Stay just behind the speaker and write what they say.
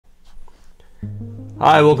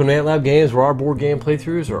Hi, welcome to AntLab Games, where our board game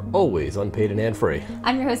playthroughs are always unpaid and ad-free.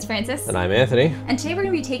 I'm your host, Francis. And I'm Anthony. And today we're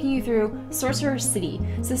going to be taking you through Sorcerer City.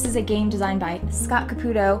 So this is a game designed by Scott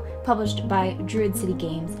Caputo, published by Druid City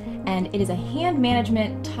Games. And it is a hand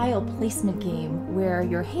management tile placement game where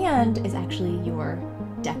your hand is actually your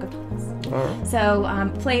deck of tiles. Alright.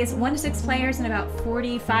 So plays 1 to 6 players in about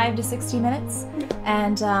 45 to 60 minutes.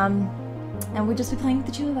 And we'll just be playing with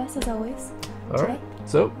the two of us, as always. Alright.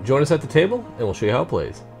 So, join us at the table, and we'll show you how it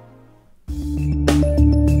plays.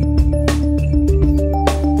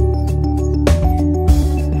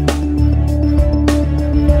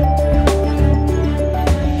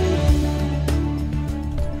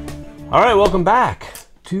 Alright, welcome back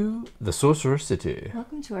to the Sorcerer City.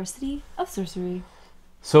 Welcome to our city of sorcery.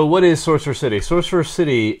 So what is Sorcerer City? Sorcerer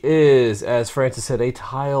City is, as Francis said, a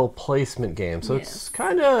tile placement game. So it's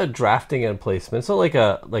kind of drafting and placement. It's not like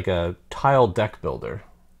a tile deck builder.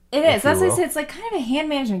 It is. That's what I said. It's like kind of a hand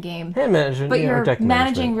management game. Hand management, but you're managing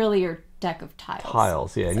management. Really your deck of tiles.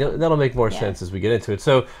 Tiles, yeah. That'll make more sense as we get into it.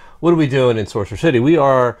 So what are we doing in Sorcerer City? We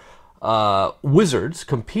are wizards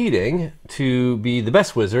competing to be the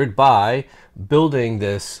best wizard by building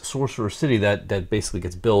this Sorcerer City that basically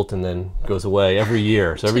gets built and then goes away every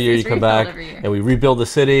year. So every year you come back and we rebuild the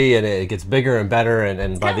city and it gets bigger and better,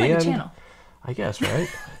 and by the end, channel. I guess, right?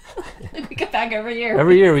 We get back every year.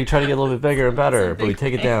 Every year we try to get a little bit bigger and better, but we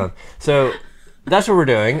take it down. So that's what we're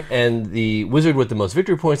doing, and the wizard with the most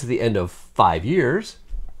victory points at the end of 5 years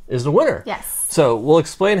is the winner. Yes. So we'll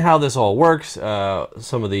explain how this all works,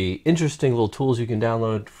 some of the interesting little tools you can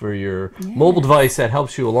download for your mobile device that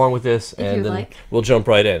helps you along with this, and then we'll jump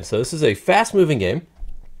right in. So this is a fast-moving game,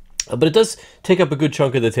 but it does take up a good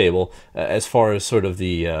chunk of the table as far as sort of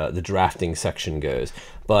the drafting section goes.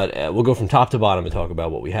 But we'll go from top to bottom and talk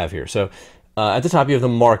about what we have here. So at the top you have the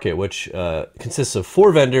market, which consists of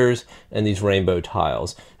 4 vendors and these rainbow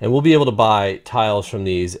tiles. And we'll be able to buy tiles from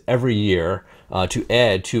these every year to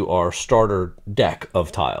add to our starter deck of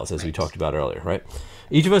tiles, as we talked about earlier, right?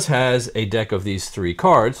 Each of us has a deck of these 3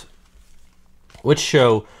 cards, which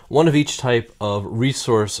show one of each type of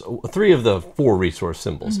resource, 3 of the 4 resource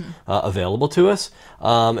symbols available to us.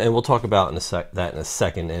 And we'll talk about that in a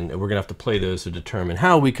second, and we're gonna have to play those to determine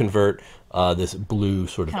how we convert this blue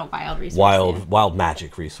sort of wild resource, wild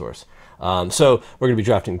magic resource. So we're gonna be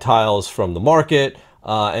drafting tiles from the market,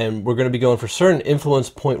 and we're gonna be going for certain influence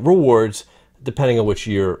point rewards depending on which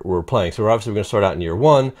year we're playing. So we're obviously going to start out in year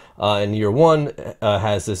 1, and year 1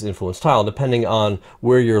 has this influence tile. Depending on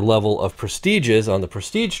where your level of prestige is on the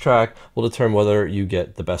prestige track will determine whether you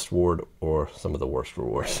get the best reward or some of the worst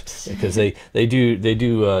rewards, because they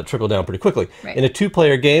do trickle down pretty quickly. In a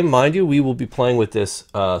 2-player game, mind you, we will be playing with this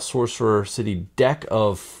Sorcerer City deck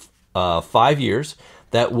of 5 years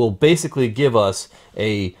that will basically give us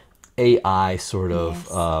a AI sort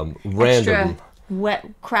of random wet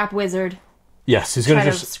crap wizard. Yes, he's going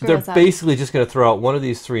to they're basically just going to throw out one of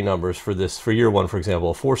these 3 numbers for year 1, for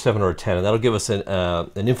example, a 4, 7, or a 10, and that'll give us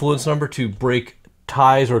an influence number to break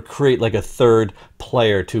ties or create like a 3rd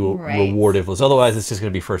player to reward influence. Otherwise, it's just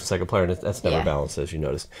going to be 1st and 2nd player, and that's never balanced, as you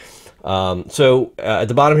noticed. So at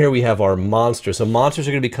the bottom here we have our monsters. So monsters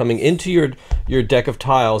are going to be coming into your deck of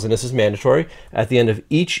tiles, and this is mandatory. At the end of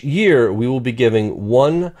each year, we will be giving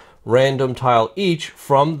 1 random tile each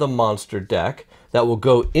from the monster deck that will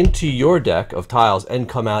go into your deck of tiles and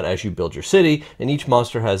come out as you build your city, and each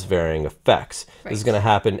monster has varying effects. This is going to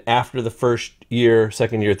happen after the 1st year,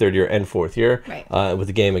 2nd year, 3rd year, and 4th year, with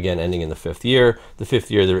the game again ending in the 5th year. The 5th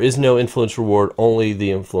year there is no influence reward, only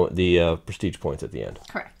the prestige points at the end.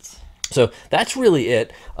 Correct. So that's really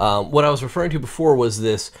it. What I was referring to before was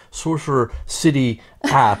this Sorcerer City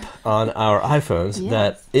app on our iPhones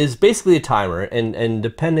that is basically a timer, and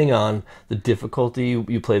depending on the difficulty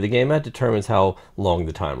you play the game at determines how long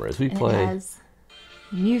the timer is. It has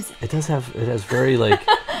music. It has very like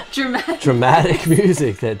dramatic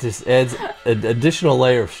music that just adds an additional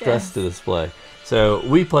layer of stress to display. So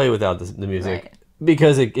we play without the music.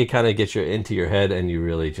 Because it kind of gets you into your head, and you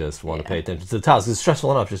really just want to pay attention to the tiles. It's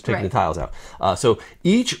stressful enough just taking the tiles out. So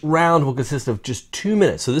each round will consist of just 2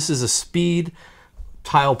 minutes. So this is a speed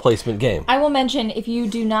tile placement game. I will mention, if you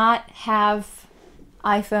do not have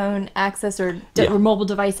iPhone access or mobile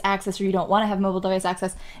device access, or you don't want to have mobile device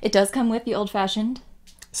access, it does come with the old-fashioned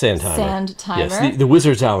Sand timer. Sand timer. Yes, the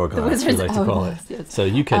wizard's hourglass, the wizard's we like to call it. Yes. So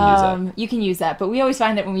you can use that. You can use that, but we always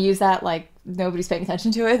find that when we use that, like, nobody's paying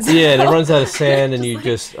attention to it. So. Yeah, and it runs out of sand, and you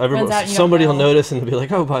just somebody will notice and they'll be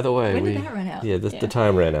like, "Oh, by the way, when did that run out?" Yeah, the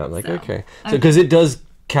time ran out. I'm like, okay, so because it does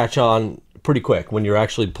catch on pretty quick when you're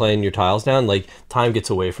actually playing your tiles down. Like, time gets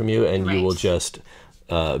away from you, and you will just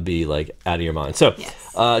be like out of your mind. So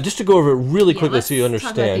yes. just to go over it really quickly so you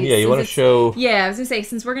understand. Yeah, you want to show... Yeah, I was going to say,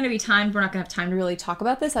 since we're going to be timed, we're not going to have time to really talk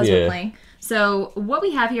about this as we're playing. So what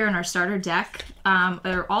we have here in our starter deck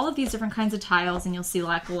are all of these different kinds of tiles, and you'll see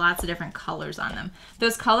like lots of different colors on them.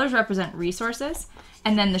 Those colors represent resources,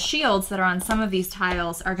 and then the shields that are on some of these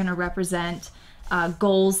tiles are going to represent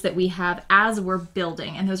goals that we have as we're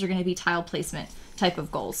building, and those are going to be tile placement type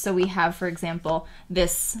of goals. So we have, for example,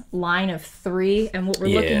 this line of 3, and what we're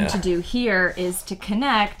looking to do here is to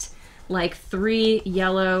connect like 3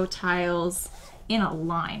 yellow tiles in a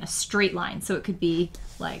line, a straight line. So it could be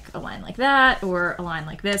like a line like that or a line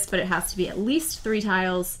like this, but it has to be at least 3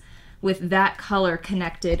 tiles with that color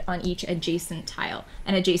connected on each adjacent tile.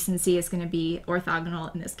 And adjacency is going to be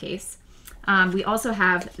orthogonal in this case. We also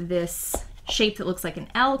have this shape that looks like an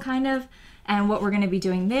L kind of, and what we're going to be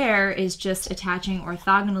doing there is just attaching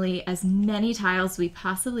orthogonally as many tiles we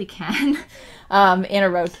possibly can in a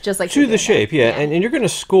row, just like to the shape. And you're going to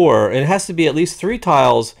score, and it has to be at least 3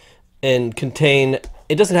 tiles and contain...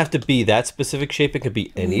 It doesn't have to be that specific shape. It could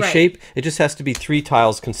be any shape. It just has to be 3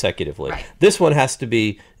 tiles consecutively. This one has to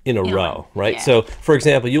be in a row, right? So, for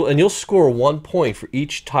example, you'll score 1 point for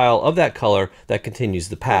each tile of that color that continues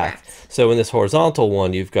the path. So in this horizontal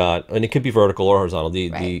one, you've got, and it could be vertical or horizontal.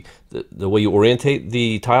 The way you orientate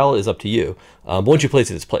the tile is up to you. But once you place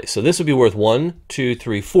it, it's placed. So this would be worth 1, 2,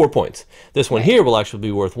 3, 4 points. This one here will actually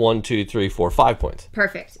be worth 1, 2, 3, 4, 5 points.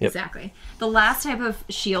 Perfect. Exactly. The last type of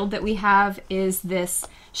shield that we have is this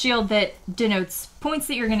shield that denotes points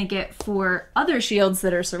that you're going to get for other shields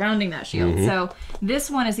that are surrounding that shield. So this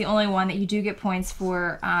one is the only one that you do get points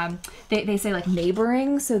for. They say like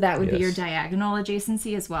neighboring, so that would be your diagonal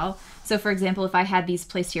adjacency as well. So for example, if I had these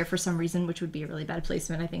placed here for some reason, which would be a really bad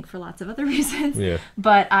placement, I think, for lots of other reasons,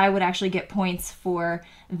 but I would actually get points for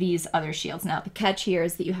these other shields. Now the catch here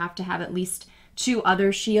is that you have to have at least 2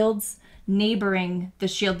 other shields neighboring the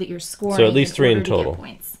shield that you're scoring. So at least 3 in total.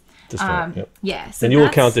 Points. Yeah. So and you will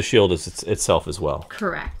count the shield as itself as well.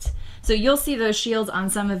 Correct. So you'll see those shields on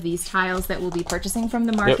some of these tiles that we'll be purchasing from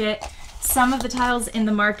the market. Some of the tiles in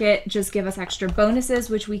the market just give us extra bonuses,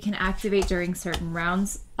 which we can activate during certain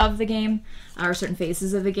rounds of the game, or certain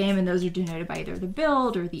phases of the game, and those are denoted by either the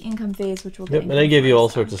build or the income phase, which we'll get into. And they give you all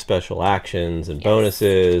sorts of special actions and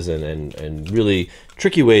bonuses and really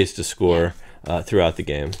tricky ways to score throughout the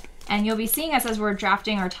game. And you'll be seeing us as we're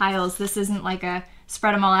drafting our tiles. This isn't like a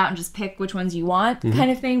spread them all out and just pick which ones you want kind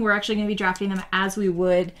of thing. We're actually going to be drafting them as we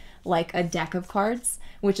would like a deck of cards,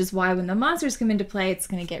 which is why when the monsters come into play, it's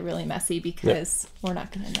going to get really messy because we're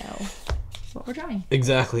not going to know what we're drawing.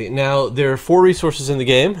 Exactly. Now, there are 4 resources in the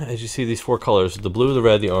game. As you see, these 4 colors, the blue, the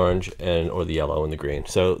red, the orange, or the yellow and the green.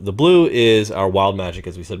 So the blue is our wild magic,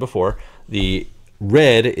 as we said before. The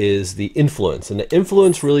red is the influence, and the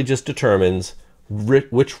influence really just determines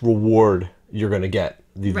which reward you're going to get.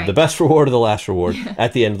 The best reward or the last reward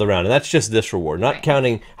at the end of the round. And that's just this reward, not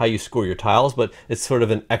counting how you score your tiles, but it's sort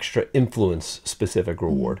of an extra influence specific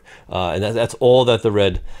reward. And that's all that the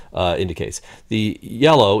red indicates. The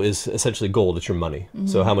yellow is essentially gold. It's your money.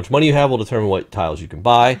 So how much money you have will determine what tiles you can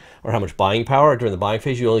buy, or how much buying power. During the buying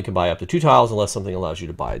phase, you only can buy up to 2 tiles unless something allows you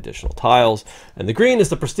to buy additional tiles. And the green is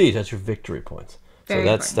the prestige. That's your victory points. So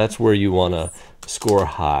that's where you want to score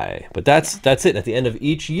high. But that's it. At the end of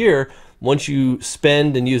each year, once you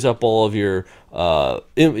spend and use up all of your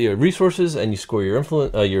resources and you score your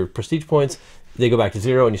your prestige points, they go back to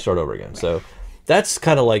 0 and you start over again. So that's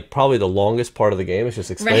kind of like probably the longest part of the game. It's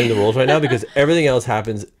just explaining the rules right now because everything else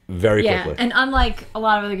happens very quickly. And unlike a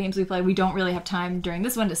lot of other games we play, we don't really have time during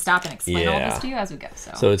this one to stop and explain all this to you as we go.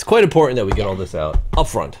 So it's quite important that we get all this out up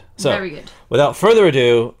front. So very good. Without further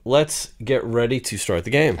ado, let's get ready to start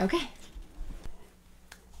the game. Okay.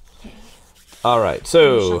 All right,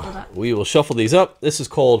 so we will shuffle these up. This is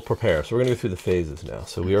called prepare. So we're going to go through the phases now.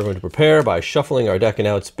 So we are going to prepare by shuffling our deck, and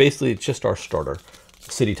now it's basically just our starter,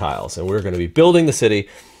 city tiles. And we're going to be building the city.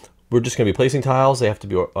 We're just going to be placing tiles. They have to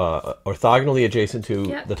be orthogonally adjacent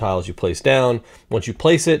to the tiles you place down. Once you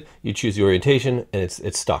place it, you choose the orientation, and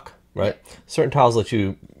it's stuck, right? Certain tiles let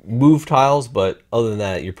you move tiles, but other than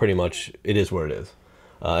that, you're pretty much, it is where it is.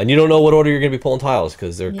 And you don't know what order you're going to be pulling tiles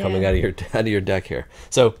because they're coming out of your deck here.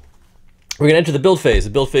 So we're going to enter the build phase. The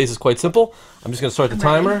build phase is quite simple. I'm just going to start the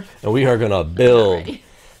timer, and we are going to build.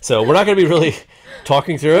 So we're not going to be really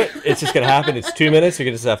talking through it. It's just going to happen. It's 2 minutes. You're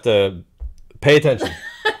going to just have to pay attention.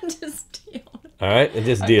 Just deal. All right? And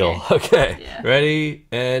just deal. Okay. Yeah. Ready,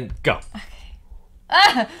 and go. Okay.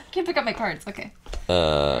 Ah! Can't pick up my cards. Okay.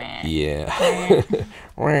 Yeah.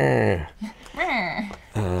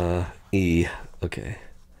 E. Okay.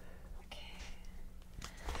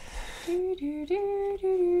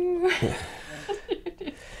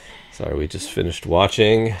 Sorry, we just finished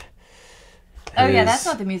watching. Oh yeah, that's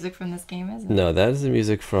not the music from this game, is it? No, that is the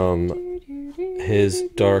music from his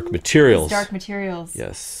Dark Materials. His Dark Materials.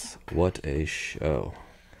 Yes. What a show.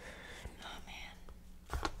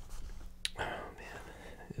 Oh man.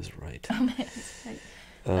 Is right. Oh man, he's right.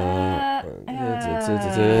 Yeah,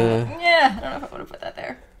 Yeah, I don't know if I want to put that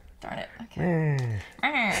there. Darn it. Okay.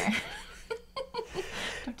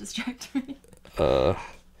 Don't distract me.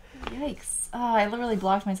 Yikes. Oh, I literally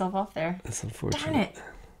blocked myself off there. That's unfortunate. Darn it.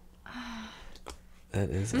 That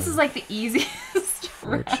is. This is like the easiest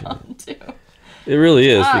round, too. It really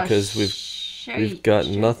is, because we've got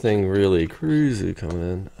nothing really crazy coming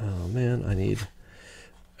in. Oh man, I need.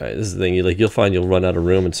 All right, this is the thing. You'll find you'll run out of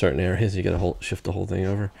room in certain areas. You got to shift the whole thing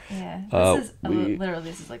over. Yeah, this is literally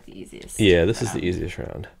this is like the easiest. Yeah, this is the easiest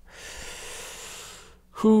round.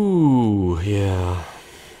 Whew, yeah.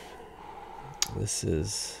 This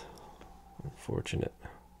is unfortunate.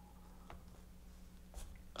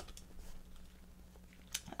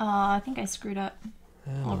 I think I screwed up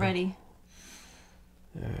already.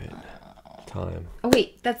 All right. Time. Oh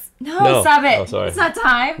wait, no, stop it. Oh, sorry. It's not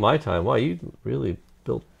time. My time. Wow, you really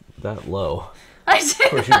built that low. I did. Of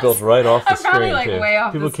course, you built right off the I'm screen, probably like too. way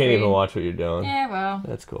off People the can't screen. even watch what you're doing. Yeah, well.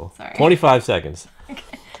 That's cool. Sorry. 25 seconds.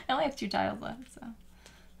 Okay. I only have 2 tiles left, so.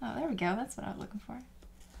 Oh, there we go. That's what I was looking for.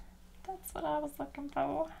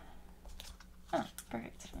 Oh,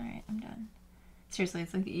 perfect. All right, I'm done. Seriously,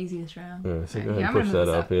 it's like the easiest round. Yeah, so Right, go ahead and push that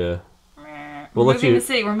up, yeah. We're moving the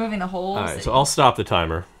city. We're moving the whole All right, city. so I'll stop the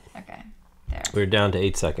timer. Okay, there. We're down to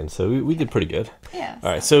 8 seconds, so we did pretty good. Yeah. All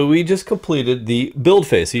right, so we just completed the build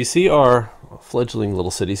phase. So you see our fledgling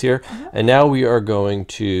little cities here, and now we are going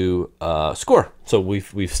to score. So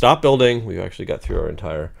we've stopped building. We've actually got through our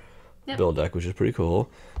entire build deck, which is pretty cool.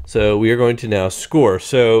 So we are going to now score.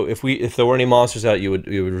 So if there were any monsters out, you would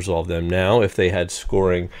resolve them now. If they had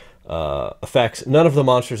scoring effects, none of the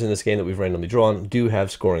monsters in this game that we've randomly drawn do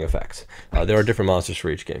have scoring effects. There are different monsters for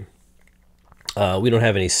each game. We don't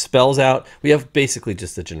have any spells out. We have basically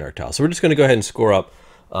just the generic tile. So we're just going to go ahead and score up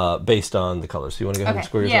based on the colors. So you want to go ahead and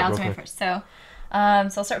score yours up real quick? I'll do mine first. So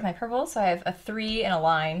I'll start with my purple. So I have a 3 and a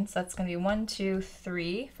line. So that's going to be 1, 2,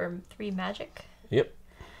 3 for 3 magic. Yep.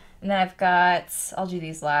 And then I've got, I'll do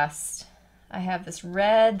these last. I have this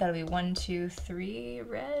red. That'll be 1, 2, 3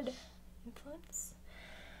 red influence.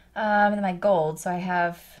 And then my gold. So I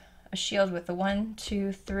have a shield with the 1,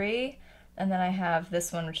 2, 3. And then I have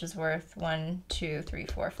this one, which is worth 1, 2, 3,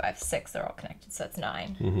 4, 5, 6. They're all connected, so that's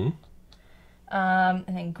 9. Mm-hmm.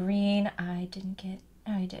 And then green, I didn't get.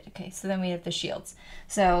 Oh, I did. Okay, so then we have the shields.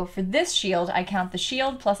 So for this shield, I count the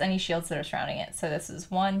shield plus any shields that are surrounding it. So this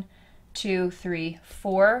is 1, 2, 3,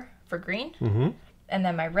 4 for green. Mm-hmm. And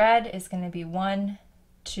then my red is going to be 1,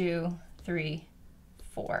 2, 3,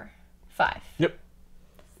 4, 5. Yep.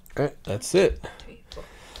 Okay, that's it.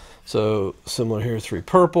 So similar here, 3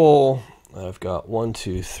 purple. I've got 1,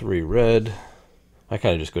 2, 3 red. I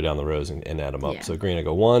kind of just go down the rows and add them up. Yeah. So green, I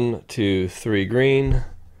go 1, 2, 3 green.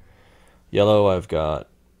 Yellow, I've got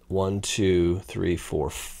 1, 2, 3, 4,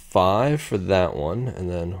 5 for that one. And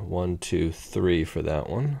then 1, 2, 3 for that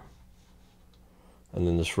one. And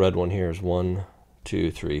then this red one here is 1,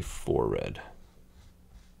 2, 3, 4 red.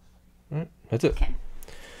 All right, that's it. Okay.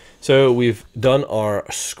 So we've done our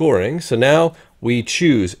scoring. So now we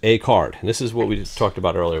choose a card. And this is what we just talked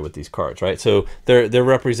about earlier with these cards, right? So they're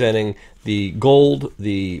representing the gold,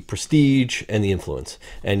 the prestige, and the influence.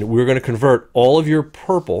 And we're going to convert all of your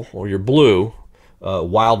purple or your blue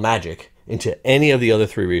wild magic into any of the other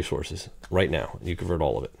 3 resources right now. You convert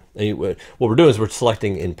all of it. And what we're doing is we're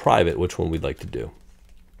selecting in private which one we'd like to do.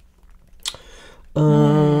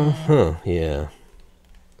 Yeah.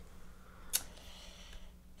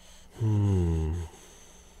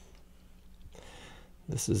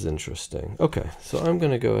 This is interesting. Okay, so I'm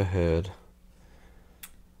going to go ahead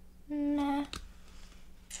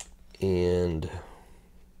and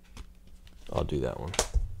I'll do that one.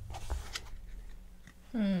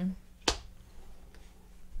 I'm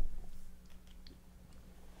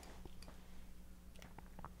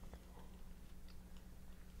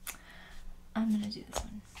going to do this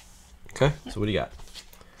one. Okay, so what do you got?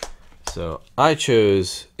 So I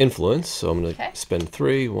chose influence, so I'm going to spend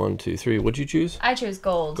 3. 1, 2, 3. What'd you choose? I chose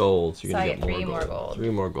gold. Gold. So you're So going I to get get 3 more gold. 3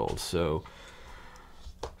 more gold. So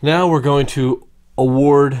now we're going to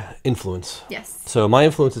award influence. Yes. So my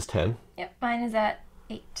influence is 10. Yep, mine is at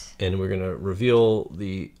 8. And we're going to reveal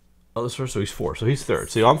the other source. So he's 4. So he's 3rd.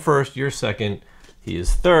 So I'm 1st, you're 2nd, he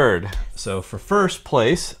is 3rd. So for 1st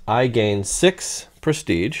place, I gain 6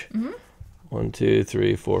 prestige. 1, 2,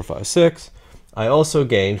 3, 4, 5, 6. I also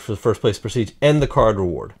gain for the first place prestige and the card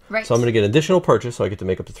reward. Right. So I'm going to get an additional purchase, so I get to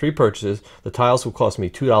make up to 3 purchases. The tiles will cost me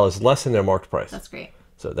 $2 less than their marked price. That's great.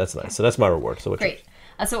 So that's nice. So that's my reward. So great.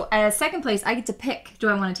 So second place, I get to pick. Do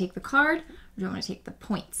I want to take the card or do I want to take the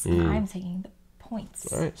points? And I'm taking the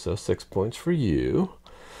points. All right. So 6 points for you.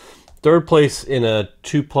 Third place in a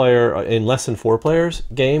 2-player, in less than 4 players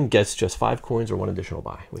game gets just 5 coins or 1 additional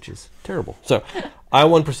buy, which is terrible. So I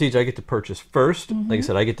won prestige. I get to purchase first. Like I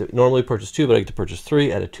said, I get to normally purchase 2, but I get to purchase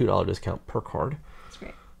 3 at a $2 discount per card. That's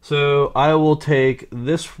great. So I will take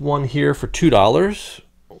this one here for $2.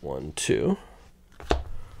 1, 2.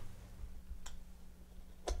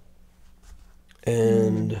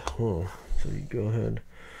 And, so you go ahead.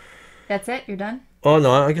 That's it? You're done? Oh,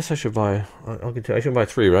 no, I guess I should buy, I should buy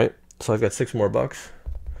 3, right? So I've got 6 more bucks.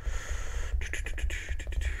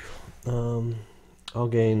 I'll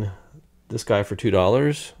gain this guy for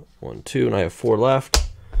 $2. 1, 2, and I have 4 left.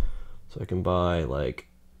 So I can buy like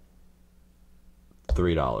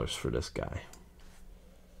 $3 for this guy.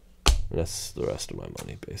 And that's the rest of my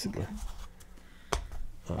money, basically.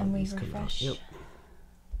 Okay. And we refresh. Yep.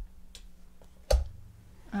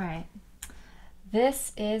 All right.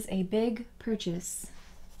 This is a big purchase.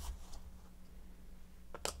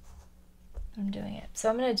 I'm doing it. So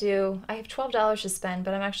I'm going to do, I have $12 to spend,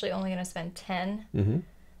 but I'm actually only going to spend 10,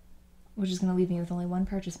 which is going to leave me with only 1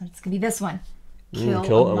 purchase, but it's going to be this one.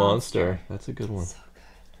 Kill a monster. That's a good one. So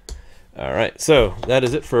good. All right. So that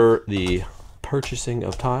is it for the purchasing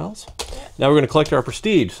of tiles. Now we're going to collect our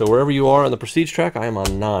prestige. So wherever you are on the prestige track, I am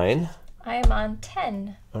on 9. I am on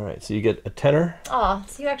 10. All right. So you get a tenner. Oh,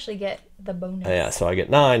 so you actually get the bonus. Yeah. So I get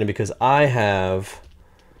 9, and because I have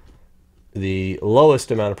the lowest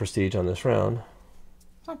amount of prestige on this round.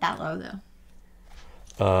 Not that low,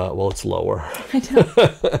 though. Well, it's lower. I know.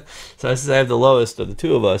 So since I have the lowest of the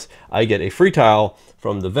 2 of us, I get a free tile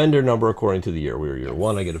from the vendor number according to the year. We're year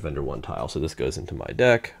 1. I get a vendor 1 tile. So this goes into my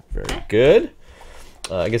deck. Very good.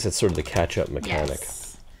 I guess it's sort of the catch-up mechanic.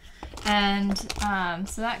 Yes. And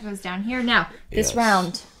so that goes down here. Now, this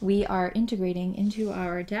round, we are integrating into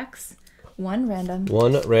our decks one random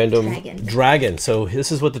dragon. So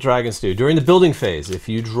this is what the dragons do. During the building phase, if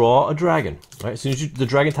you draw a dragon, right, as soon as the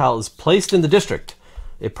dragon tile is placed in the district,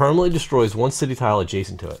 it permanently destroys 1 city tile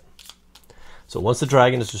adjacent to it. So once the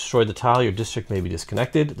dragon has destroyed the tile, your district may be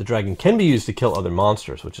disconnected. The dragon can be used to kill other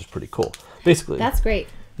monsters, which is pretty cool. Basically, that's great.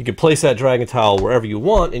 You can place that dragon tile wherever you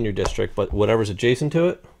want in your district, but whatever's adjacent to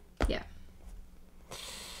it,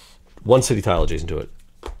 1 city tile adjacent to it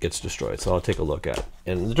gets destroyed. So I'll take a look at it.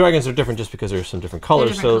 And the dragons are different just because there's some different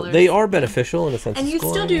colors. They are beneficial in a sense. And you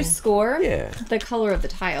still do score the color of the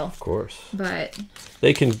tile. Of course. But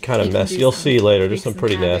they can kind of mess. You'll see later. There's some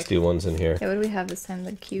pretty nasty ones in here. Okay, what do we have this time?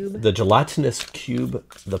 The cube? The gelatinous cube,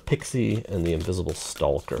 the pixie, and the invisible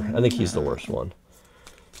stalker. I think he's the worst one.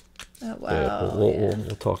 Oh, wow.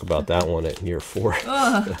 We'll talk about that one at year 4.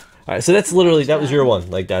 All right, so that's literally, that was year 1.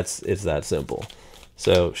 Like it's that simple.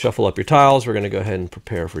 So shuffle up your tiles. We're going to go ahead and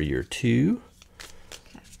prepare for year 2.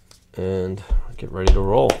 Okay. And get ready to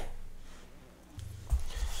roll.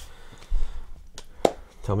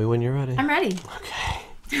 Tell me when you're ready. I'm ready. Okay.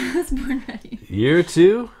 I was born ready. Year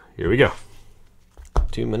 2. Here we go.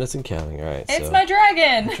 2 minutes and counting. All right. It's my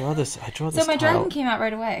dragon. I draw this. So my dragon came out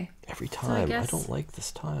right away. Every time. So I don't like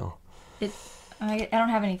this tile. I don't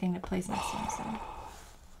have anything to place next to him, so.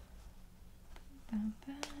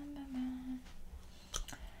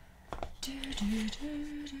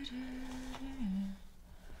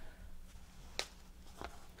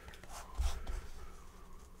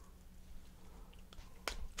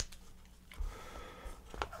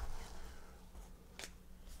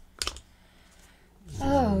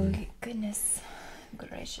 Oh, goodness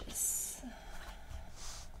gracious.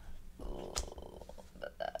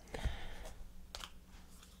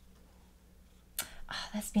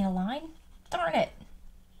 That's being a line? Darn it.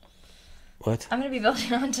 What? I'm going to be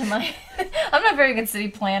building onto my... I'm not a very good city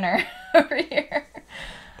planner over here.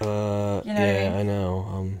 You know what I mean? I know.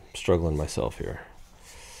 I'm struggling myself here.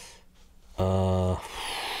 Yeah,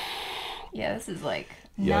 this is like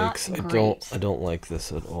yikes. Not great. I don't like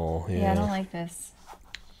this at all. Yeah, I don't like this.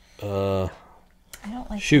 I don't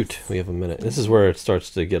like shoot, this. We have a minute. This is where it starts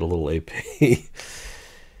to get a little AP.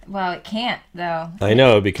 Well, it can't, though. I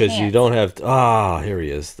know, because you don't have... here he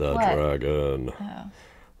is, the dragon. Oh.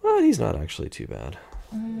 Well, he's not actually too bad.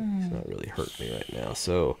 He's not really hurting me right now.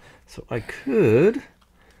 So I could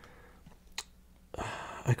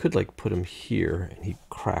like put him here, and he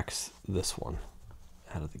cracks this one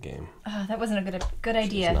out of the game. Oh, that wasn't a good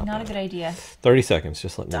idea. Not a good idea. 30 seconds.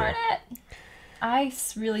 Just let me know. Darn it! I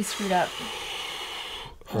really screwed up.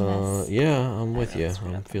 Yeah, I'm with you.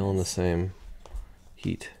 I'm feeling the same.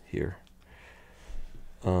 heat here.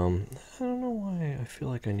 I don't know why I feel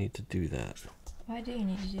like I need to do that. Why do you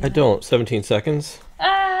need to do that? I don't. 17 seconds.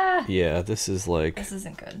 Ah! Yeah, this is like... This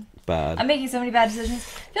isn't good. Bad. I'm making so many bad decisions.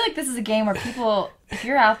 I feel like this is a game where people, if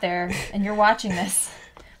you're out there and you're watching this,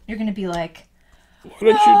 you're going to be like, why did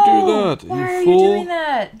you do that? Why are fool? you doing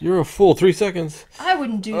that? You're a fool. 3 seconds. I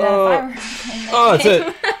wouldn't do that if I were playing that Oh, that's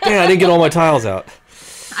it. Dang, I didn't get all my tiles out.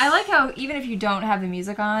 I like how even if you don't have the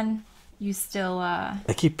music on, you still... I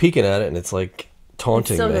keep peeking at it and it's like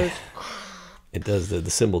taunting me. Goes... It does. The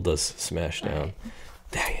symbol does smash down. Right.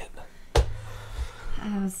 Dang it.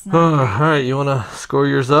 All right, you want to score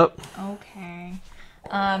yours up? Okay.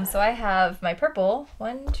 So I have my purple,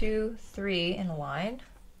 1, 2, 3 in a line.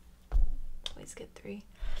 Please get 3.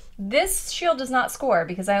 This shield does not score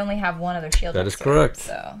because I only have one other shield. That is correct.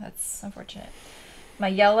 So that's unfortunate. My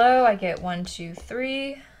yellow, I get 1, 2,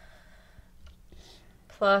 3.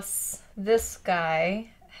 Plus this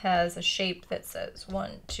guy has a shape that says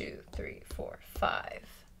 1, 2, 3, 4, 5.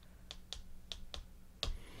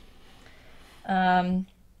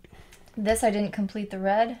 This I didn't complete the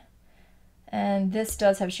red, and this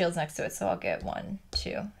does have shields next to it, so I'll get 1,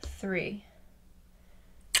 2, 3.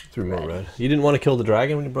 3 more red. You didn't want to kill the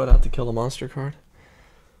dragon when you brought out the kill the monster card?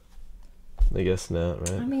 I guess not,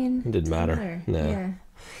 right? I mean, it didn't matter. No.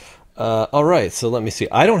 Yeah. All right, so let me see.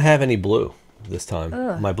 I don't have any blue this time.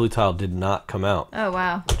 Ugh. My blue tile did not come out. Oh,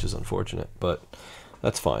 wow. Which is unfortunate, but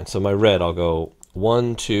that's fine. So my red, I'll go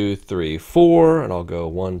 1, 2, 3, 4, and I'll go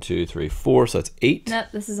 1, 2, 3, 4. So that's 8. No,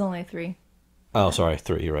 this is only 3. Oh, sorry,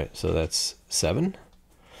 3. You're right. So that's 7.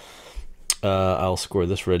 I'll score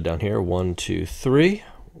this red down here. 1, 2, 3.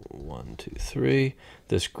 1, 2, 3.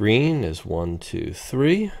 This green is 1, 2,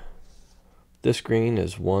 3. This green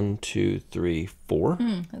is 1, 2, 3, 4.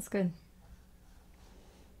 That's good.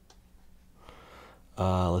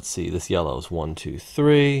 Let's see. This yellow is 1, 2,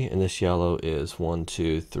 3, and this yellow is 1,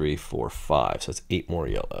 2, 3, 4, 5. So that's 8 more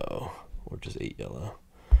yellow, or just 8 yellow.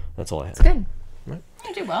 That's all I have. That's good. Right.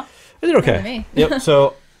 You did well. I did okay. Yep.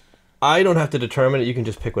 So I don't have to determine it. You can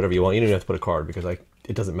just pick whatever you want. You don't even have to put a card because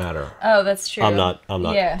it doesn't matter. Oh, that's true. I'm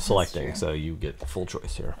not selecting, so you get full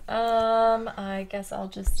choice here. I guess I'll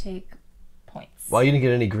just take points. Well, you didn't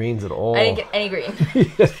get any greens at all. I didn't get any green.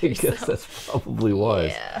 I guess that's probably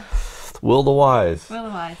wise. Yeah. Will the wise. Will the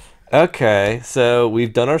wise. Okay, so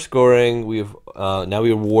we've done our scoring. We've now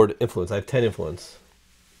we award influence. I have 10 influence.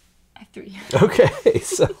 I have 3. Okay,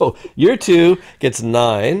 so your 2 gets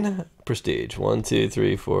 9 prestige. 1, 2,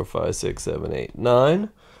 3, 4, 5, 6, 7, 8, 9.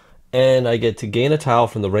 And I get to gain a tile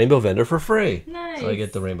from the rainbow vendor for free. Nice. So I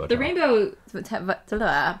get the rainbow tile. The rainbow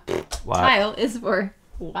tile is for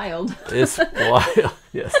wild. It's wild.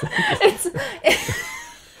 Yes.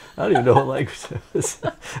 I don't even know what language that is.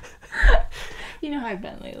 You know how I've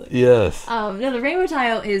been lately. Yes. No, the rainbow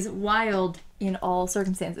tile is wild in all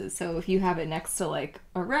circumstances. So if you have it next to like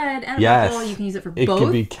a red and a purple, you can use it for both. It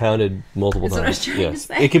can be counted multiple times. That's what I was trying to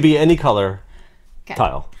say. It could be any color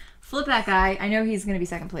tile. Flip that guy. I know he's going to be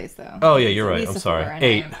second place though. Oh yeah, you're right. I'm sorry.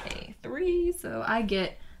 8. I am a 3, so I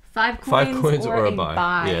get 5 coins. 5 coins or a buy.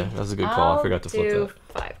 buy. Yeah, that's a good call. I forgot to flip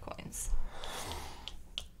that. 5 coins.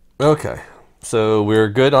 Okay. So we're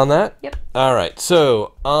good on that? Yep. All right.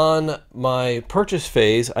 So on my purchase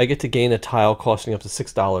phase, I get to gain a tile costing up to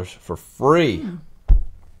 $6 for free,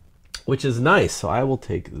 which is nice. So I will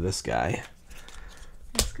take this guy.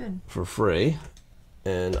 That's good. For free.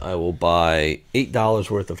 And I will buy $8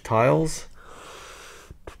 worth of tiles.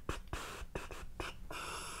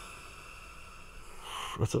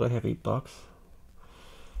 What's it? I have $8.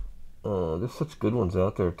 There's such good ones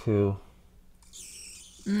out there too.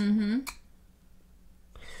 Mm-hmm.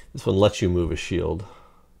 This one lets you move a shield,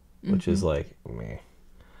 which is like, meh.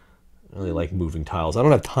 I really like moving tiles. I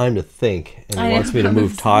don't have time to think, and he wants me to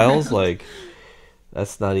move tiles. Like,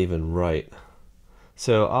 that's not even right.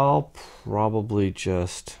 So I'll probably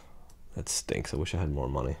just... That stinks. I wish I had more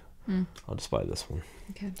money. I'll just buy this one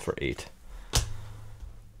for 8.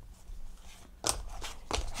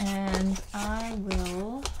 And I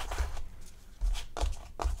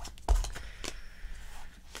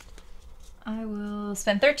will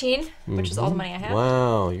spend 13, which is all the money I have.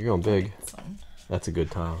 Wow, you're going big. This one. That's a good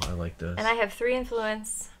tile. I like this. And I have 3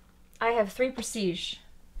 influence. I have 3 prestige.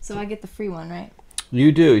 So I get the free one, right?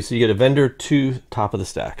 You do. So you get a vendor 2 top of the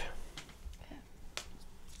stack. Okay.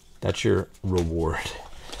 That's your reward.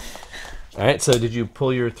 All right. So did you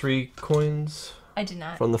pull your 3 coins? I did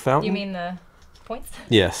not. From the fountain? You mean the points?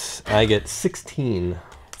 Yes. I get 16.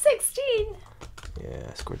 16. Yeah,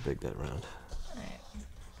 I scored big that round. All right.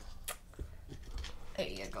 There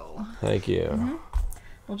you go. Thank you.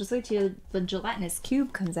 Well, just wait till the gelatinous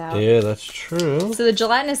cube comes out. Yeah, that's true. So the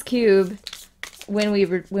gelatinous cube, when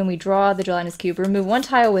we draw the gelatinous cube, remove one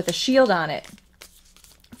tile with a shield on it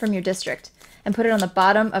from your district and put it on the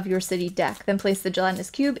bottom of your city deck. Then place the gelatinous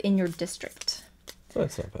cube in your district.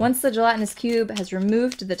 That's not bad. Once the gelatinous cube has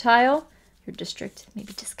removed the tile, your district may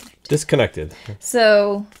be disconnected. Disconnected.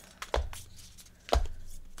 So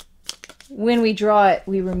when we draw it,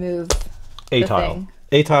 we remove a tile. Thing.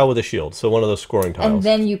 A tile with a shield. So one of those scoring tiles. And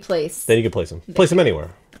then you place. Then you can place them. Place them anywhere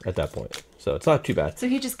at that point. So it's not too bad. So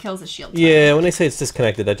he just kills a shield tile. Yeah, when they say it's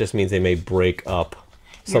disconnected, that just means they may break up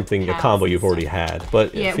something, a combo you've already had.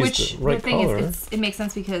 But yeah, which the thing is, it makes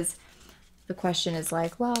sense because the question is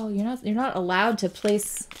like, well, you're not allowed to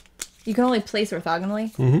place. You can only place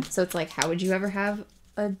orthogonally. Mm-hmm. So it's like, how would you ever have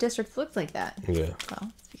a district look like that? Yeah.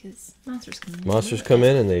 Well, it's because monsters come in. Monsters come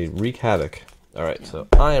in and they wreak havoc. All right, so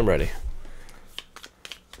I am ready.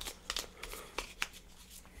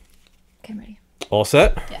 Okay, I'm ready. All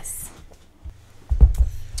set? Yes.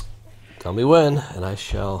 Tell me when, and I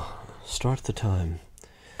shall start the time.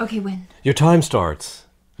 Okay, when? Your time starts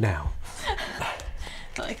now.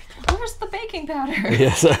 Like, where's the baking powder?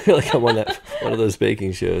 Yes, I feel like I'm on one of those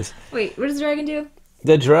baking shows. Wait, what does the dragon do?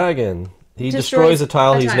 The dragon. He destroys a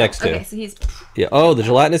tile he's next to. Okay, so he's... Yeah. Oh, the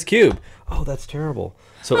gelatinous cube. Oh, that's terrible.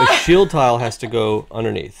 So a shield tile has to go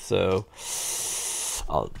underneath. So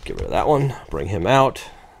I'll get rid of that one. Bring him out.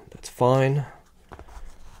 That's fine.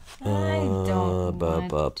 I don't want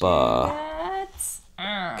to do that.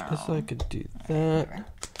 Guess I could do that.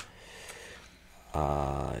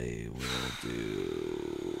 I will do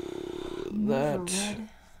that.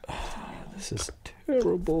 This is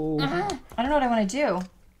terrible. I don't know what I want to do.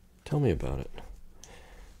 Tell me about it.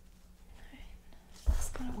 It's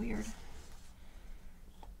kind of weird.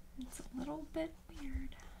 It's a little bit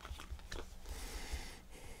weird.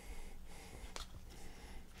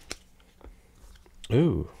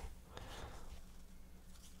 Ooh.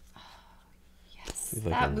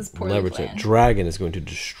 That was poorly planned. Dragon is going to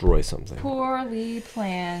destroy something. Poorly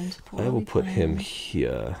planned. I will put him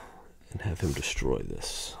here and have him destroy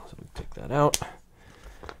this. So we take that out.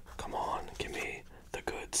 Come on, give me the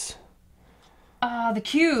goods. The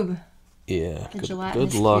cube. Yeah. The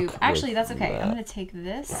gelatinous good luck. Cube. Actually, that's okay. That. I'm going to take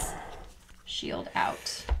this shield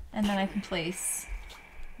out, and then I can place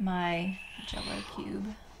my Jello cube.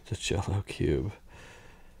 The Jello cube.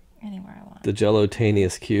 Anywhere I want. The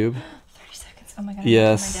Jello-taneous cube. 30 seconds. Oh my god.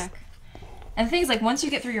 Yes. My deck. And the thing is, like, once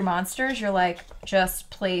you get through your monsters, you're like,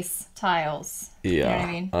 just place tiles. Yeah. You know what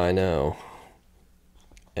I mean? I know.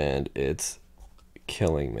 And it's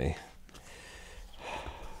killing me.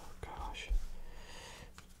 Gosh.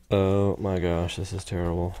 Oh my gosh, this is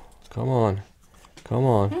terrible. Come on. Come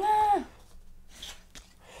on. Oh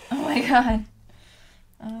my god.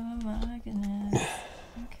 Oh my goodness.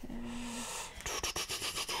 Okay.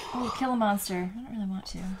 Oh, kill a monster. I don't really want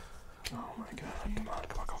to. Oh my god. Come on,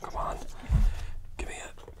 come on, come on. Give me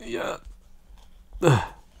it. Yeah.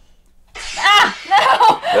 Ah! No!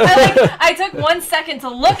 I took 1 second to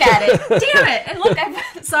look at it. Damn it! And look,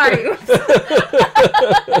 sorry. I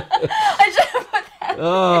should have put that.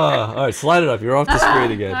 All right, slide it up. You're off the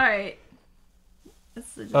screen again. All right.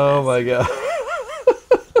 Oh my god.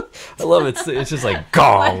 I love it. It's just like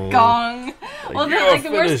gong. Like gong. Like, well,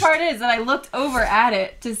 the worst part is that I looked over at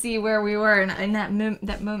it to see where we were, and in that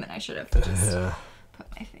moment, I should have just put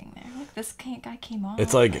my thing there. Look, this guy came off.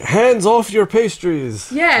 It's like, hands off your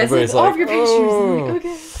pastries. Yeah, it's like, off your pastries. Oh. Like,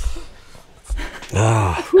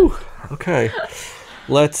 okay. Whew. Okay.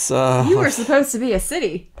 Let's. You were supposed to be a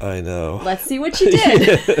city. I know. Let's see what you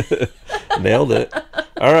did. Nailed it.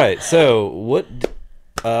 All right. So what?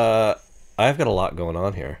 I've got a lot going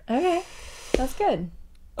on here. Okay, that's good.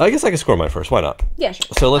 I guess I can score mine first. Why not? Yeah, sure.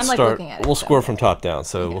 So let's start. It, we'll score from top down.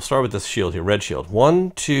 So we'll start with this shield here, red shield.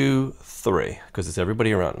 1, 2, 3, because it's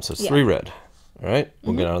everybody around him. So it's 3 red. All right.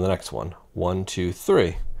 We'll get on to the next one. 1, 2,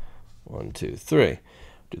 3. 1, 2, 3.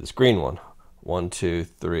 Do this green one. 1, 2,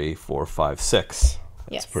 3, 4, 5, 6.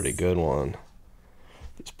 That's a pretty good one.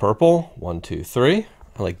 It's purple. 1, 2, 3.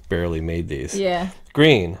 I like barely made these. Yeah.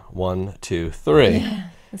 Green. 1, 2, 3. Yeah,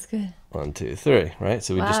 that's good. 1, 2, 3. Right.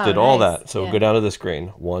 So we just did all that. So we'll go down to this green.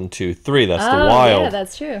 1, 2, 3. That's the wild. Yeah,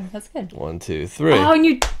 that's true. That's good. 1, 2, 3. Oh, and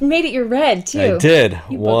you made it your red too. I did.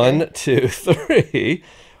 1, 2, 3.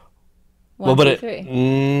 1, 2,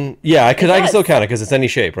 3. Yeah, I can still count it because it's any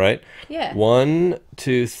shape, right? Yeah. 1,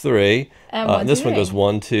 2, 3. And this one goes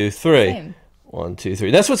 1, 2, 3. Same. 1, 2,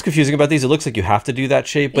 3. That's what's confusing about these. It looks like you have to do that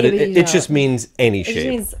shape, but it just means any shape. It just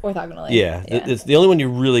means orthogonally. Yeah. It's the only one you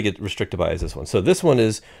really get restricted by is this one. So this one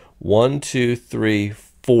is 1, 2, 3,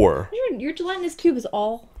 4. Your gelatinous cube is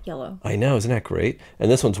all yellow. I know, isn't that great?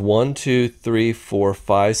 And this one's 1, 2, 3, 4,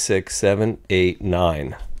 5, 6, 7, 8,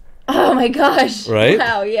 9. Oh my gosh. Right?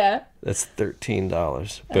 Wow, yeah. That's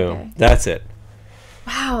 $13. Boom. Okay. That's it.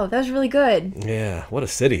 Wow, that was really good. Yeah, what a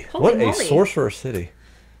city. Holy what moly. a sorcerer city.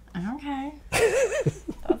 Okay.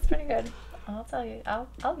 That's pretty good. I'll tell you. I'll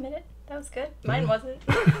admit it. That was good. Mine wasn't.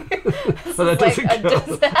 This but that is like a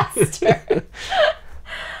disaster.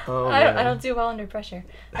 Oh, I don't do well under pressure.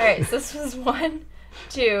 All right, so this was 1,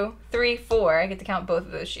 2, 3, 4. I get to count both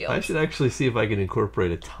of those shields. I should actually see if I can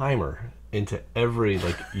incorporate a timer into every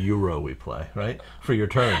like Euro we play, right? For your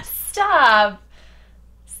turns. Stop.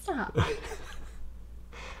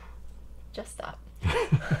 Just stop.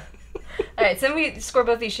 All right, so then we score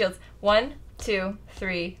both these shields. 1, 2,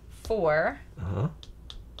 3, 4.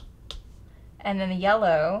 And then the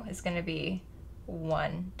yellow is going to be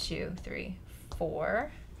 1, 2, 3,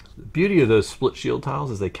 4. The beauty of those split shield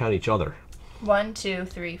tiles is they count each other. 1, 2,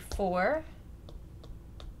 3, 4.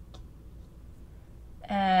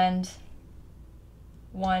 And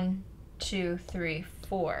 1, 2, 3,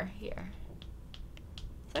 4 here.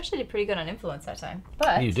 So I actually did pretty good on influence that time.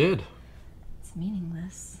 But you did. It's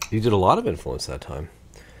meaningless. You did a lot of influence that time.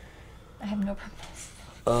 I have no purpose.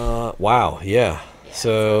 Wow, yeah.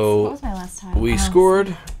 So what was my last time? We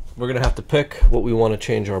scored. We're gonna have to pick what we want to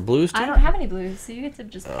change our blues to. I don't have any blues, so you get to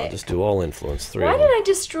just pick. I'll just do all influence. 3. Why did I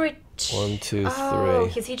destroy 1, 2, 3. Oh,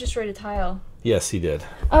 because he destroyed a tile. Yes, he did.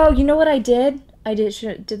 Oh, you know what I did? I did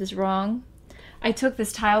this wrong. I took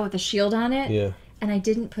this tile with a shield on it. Yeah. And I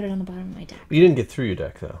didn't put it on the bottom of my deck. You didn't get through your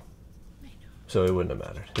deck though. I know. So it wouldn't have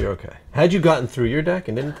mattered. You're okay. Had you gotten through your deck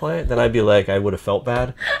and didn't play it, then I'd be like, I would have felt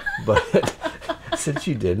bad. But since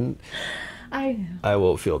you didn't, I know. I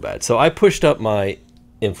won't feel bad. So I pushed up my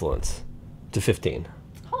influence to 15.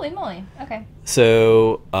 Holy moly. Okay.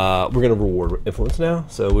 So we're going to reward influence now.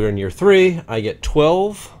 So we're in year 3. I get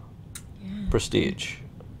 12 prestige.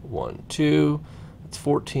 1, 2, that's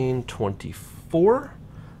 14, 24.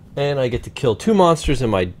 And I get to kill 2 monsters in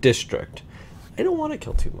my district. I don't want to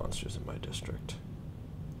kill 2 monsters in my district.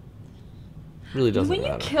 Really doesn't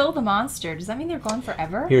matter. When you kill the monster, does that mean they're gone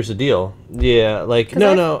forever? Here's the deal. Yeah, like,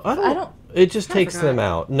 no, I don't. It just takes them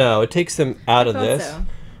out. No, it takes them out of this. So.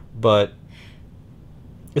 But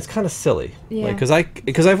it's kind of silly. Yeah. Like,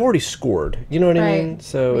 because I've already scored. You know what I mean?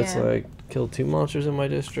 So it's like, kill 2 monsters in my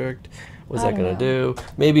district. What's that going to do?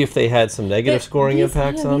 Maybe if they had some negative scoring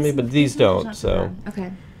impacts on me, but these don't. So. Okay.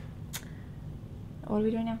 What are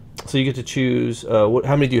we doing now? So you get to choose. How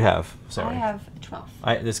many do you have? Sorry. I have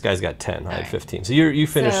 12. This guy's got 10. I had 15. So you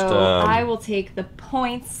finished. So I will take the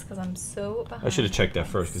points because I'm so behind. I should have checked that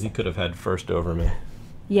first because he could have had first over me.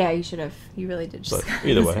 Yeah, you should have. You really did. But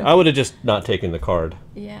either way, I would have just not taken the card.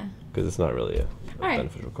 Yeah. Because it's not really a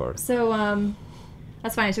beneficial card. So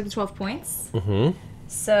that's fine. I took the 12 points. Mm-hmm.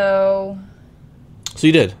 So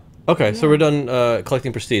you did. Okay, so we're done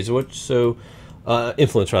collecting prestige. So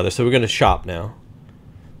influence rather. So we're going to shop now.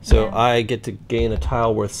 So I get to gain a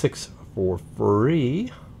tile worth 6 for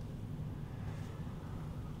free.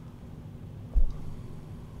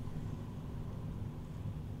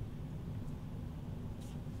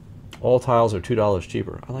 All tiles are $2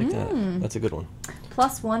 cheaper. I like that. That's a good one.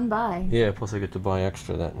 Plus 1 buy. Yeah, plus I get to buy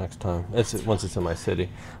extra that next time. Once it's in my city.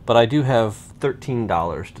 But I do have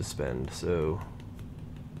 $13 to spend, so...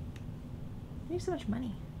 You have so much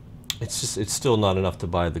money. It's still not enough to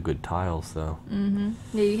buy the good tiles, though. Mm-hmm.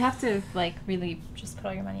 Yeah, you have to, like, really just put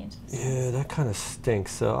all your money into this. Yeah, that kind of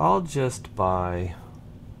stinks. So I'll just buy...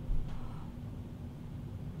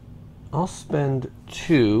 I'll spend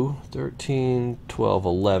 2, 13, 12,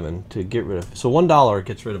 11 to get rid of... So $1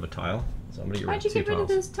 gets rid of a tile. So I'm gonna get rid of 2 tiles. Why'd you get rid of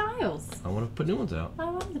those tiles? I want to put new ones out. I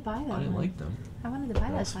wanted to buy that one. I didn't like them. I wanted to buy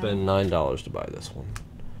that I'll spend $9 to buy this one.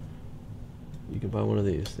 You can buy one of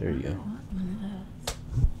these. There you go. I want one of those.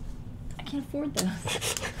 I can't afford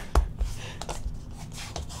those.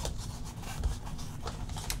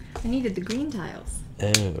 I needed the green tiles.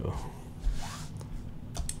 Oh.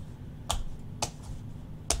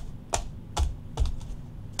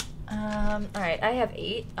 Alright, I have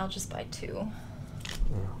 8. I'll just buy 2. Oh.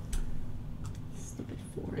 Stupid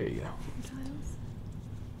 4. There you go.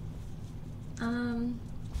 Tiles.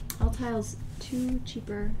 All tiles 2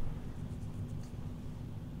 cheaper.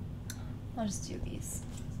 I'll just do these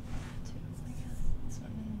 2, I guess. This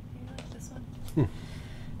one and this one.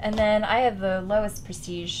 And then I have the lowest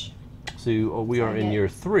prestige. So we are in year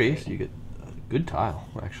 3, so you get a good tile,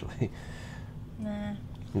 actually. Nah.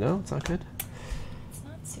 No, it's not good? It's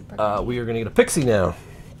not super good. We are going to get a pixie now.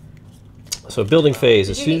 So building phase.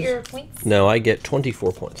 Did you get your points? No, I get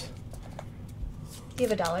 24 points. Do you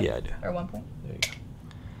have $1? Yeah, I do. Or 1 point? There you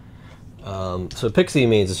go. So pixie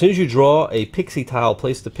means as soon as you draw a pixie tile,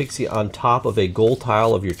 place the pixie on top of a goal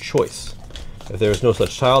tile of your choice. If there is no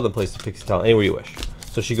such tile, then place the pixie tile anywhere you wish.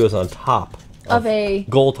 So she goes on top of a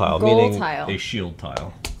goal tile, meaning tile. A shield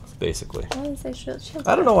tile, basically. Why does it say shield?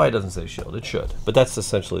 I don't know why it doesn't say shield. It should, but that's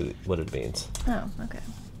essentially what it means. Oh, okay.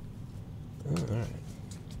 All right.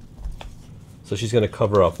 So she's going to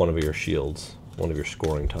cover up one of your shields, one of your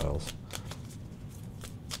scoring tiles.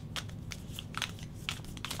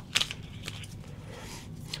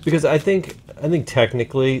 Because I think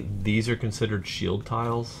technically these are considered shield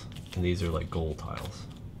tiles, and these are like goal tiles,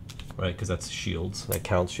 right? Because that's shields. That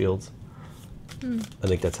counts shields. I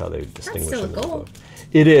think that's how they distinguish them. That's still a goal.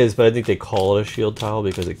 It is, but I think they call it a shield tile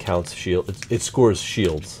because it counts shield. It scores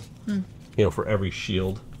shields. You know, for every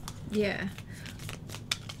shield. Yeah.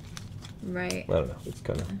 Right. I don't know. It's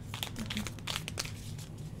kind of.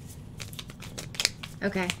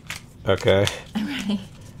 Okay. Okay. I'm ready.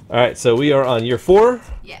 All right, so we are on year 4.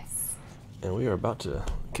 Yes. And we are about to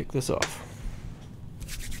kick this off.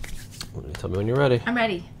 Tell me when you're ready. I'm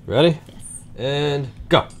ready. Ready? Yes. And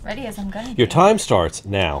go. Ready as I'm gonna. Your time starts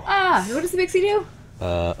now. Ah, what does the pixie do? She.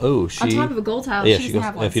 On top of a gold tile. Yeah, she she doesn't goes.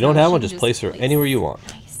 have one, If you so don't have she one, can just place her anywhere you want.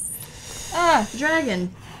 Nice. Ah, the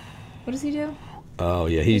dragon. What does he do? Oh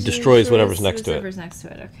yeah, he destroys whatever's next to it. Whatever's next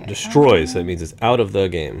to it. Okay. Destroys. That means it's out of the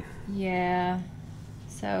game. Yeah.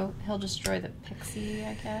 So he'll destroy the pixie,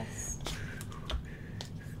 I guess.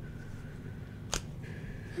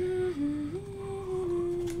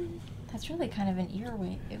 That's really kind of an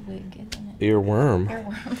earwig, isn't it? Earworm.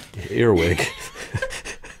 Earworm. Earwig.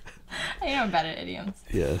 I know I'm bad at idioms.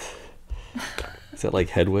 Yes. Is that like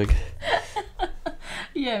Hedwig?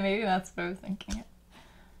 Yeah, maybe that's what I was thinking.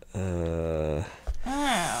 Oh,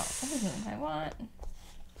 this isn't what I want.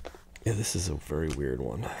 Yeah, this is a very weird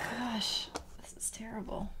one. Gosh, this is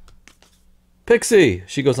terrible. Pixie!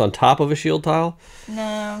 She goes on top of a shield tile?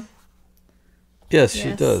 No. Yes,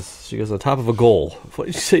 she does. She goes on top of a goal. Why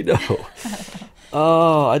did you say no?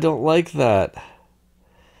 Oh, I don't like that.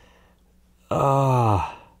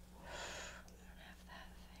 Ah.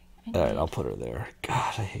 Alright, I'll put her there.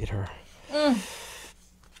 God, I hate her.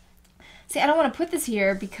 See, I don't want to put this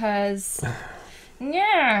here because...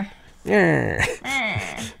 Yeah. Because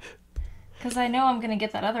I know I'm going to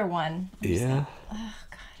get that other one. Yeah. Oh,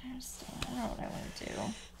 God, I don't know what I want to do.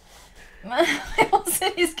 My whole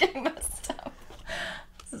city's getting messed up.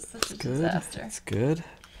 This is such a disaster. That's good.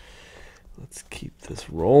 Let's keep this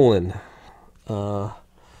rolling. Yeah,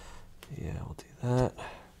 we'll do that.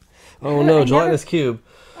 Oh no, gelatinous cube.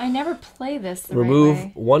 I never play this the Remove right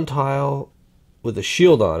way. one tile with a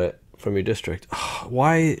shield on it from your district.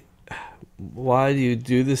 Why do you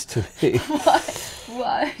do this to me?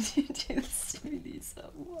 Why do you do this to me, Lisa?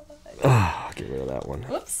 Why? Get rid of that one.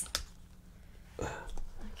 Whoops. Okay.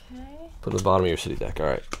 Put it at the bottom of your city deck. All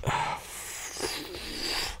right.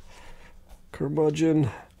 Curmudgeon.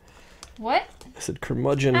 What? I said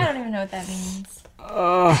curmudgeon. I don't even know what that means.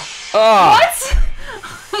 What?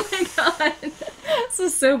 Oh my god. This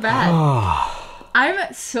is so bad.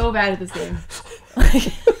 I'm so bad at this game.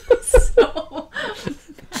 Like, so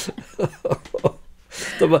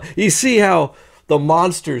bad. You see how the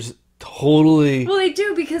monsters totally... Well, they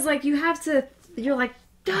do, because like you have to... You're like,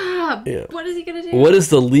 yeah. What is he going to do? What is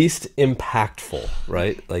the least impactful,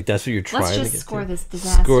 right? Like, that's what you're trying to get to. Let's just score this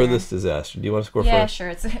disaster. Score this disaster. Do you want to score Yeah, first? sure.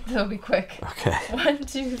 It'll be quick. Okay. 1,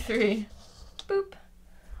 2, 3. Boop.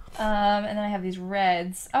 And then I have these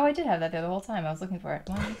reds. Oh, I did have that there the whole time. I was looking for it.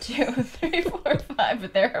 1, 2, 3, 4, 5.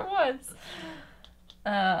 But there it was.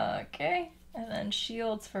 Okay. And then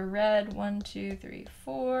shields for red. 1, 2, 3,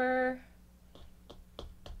 4.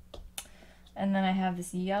 And then I have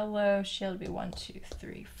this yellow shield. Be 1, 2,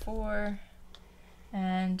 3, 4.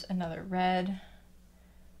 And another red.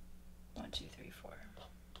 1, 2, 3, 4.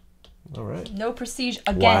 All right. No prestige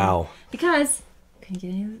again. Wow. Because... Can you get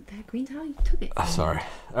any of that green tile? You took it. Sorry.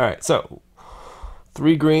 All right, so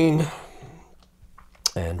 3 green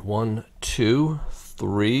and 1, 2,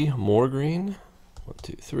 3 more green. 1,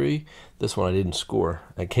 2, 3. This one I didn't score.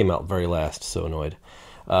 I came out very last, so annoyed.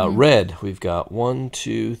 Red, we've got 1,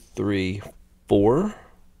 2, 3, 4.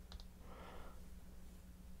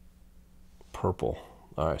 Purple.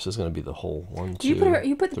 All right, so it's going to be the whole 1, 2,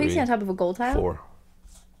 You put the pixie on top of a gold tile? 4.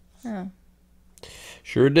 Oh.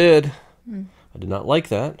 Sure did. I did not like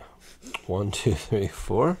that. 1, 2, 3,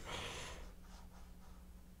 4.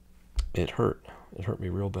 It hurt. It hurt me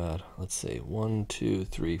real bad. Let's see. 1, 2,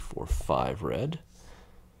 3, 4, 5 red.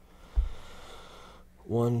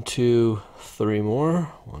 1, 2, 3 more.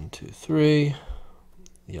 1, 2, 3.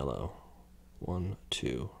 Yellow. 1,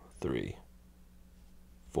 2, 3,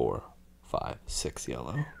 4, 5, 6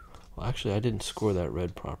 yellow. Well, actually, I didn't score that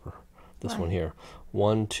red proper. This Why? one here.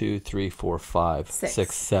 1, 2, 3, 4, 5,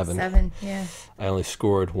 6, 7. 7, yeah. I only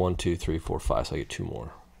scored 1, 2, 3, 4, 5, so I get 2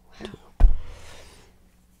 more. Wow.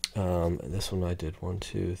 2. And this one I did 1,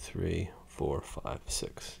 2, 3, 4, 5,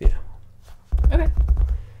 6. Yeah. Okay.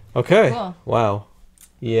 Okay. Cool. Wow.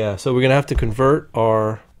 Yeah. So we're gonna have to convert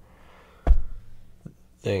our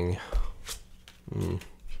thing.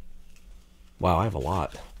 Wow, I have a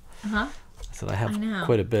lot. Uh-huh. So I have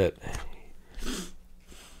quite a bit.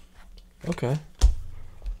 Okay.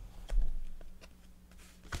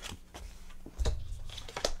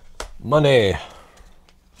 Money.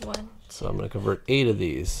 1. So I'm going to convert 8 of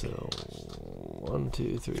these. So 1,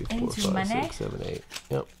 2, 3, 4, Into 5, money? 6, 7, 8.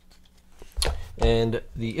 Yep. And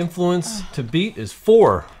the influence to beat is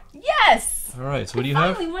 4. Yes! All right, so what do you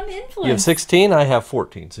have? Finally, one influence. You have 16, I have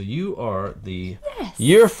 14. So you are the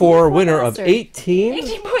year 4 winner of 18.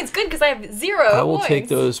 18 points, good, because I have 0 I will points. take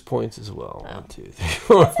those points as well. Oh. 1, 2, 3,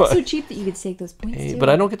 4, 5. It's so cheap that you could take those points, 8, too. but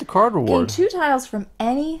I don't get the card reward. Gain 2 tiles from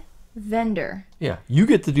any vendor. Yeah, you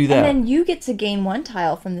get to do that. And then you get to gain 1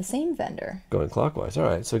 tile from the same vendor. Going clockwise. All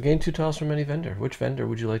right, so gain 2 tiles from any vendor. Which vendor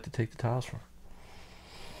would you like to take the tiles from?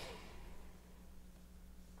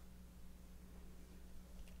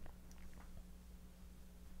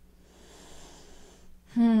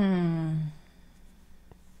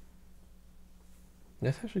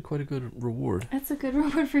 That's actually quite a good reward. That's a good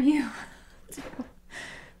reward for you.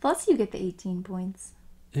 Plus, you get the 18 points.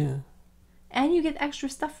 Yeah. And you get extra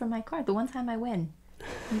stuff from my card. The one time I win,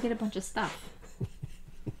 you get a bunch of stuff.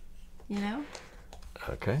 You know?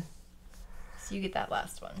 Okay. So you get that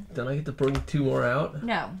last one. Then I get to bring 2 more out?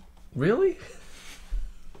 No. Really?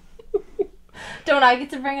 Don't I get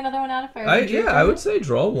to bring another one out if I Yeah, I would say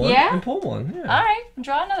draw 1 and pull 1. Yeah. All right,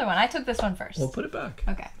 draw another one. I took this one first. Well, put it back.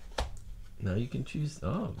 Okay. Now you can choose.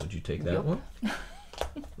 Oh, would you take that one?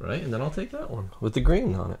 Right, and then I'll take that one with the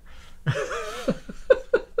green on it.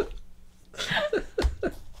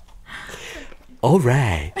 All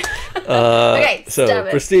right. Okay, so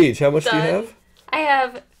prestige, how much do you have? I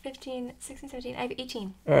have 15, 16, 17. I have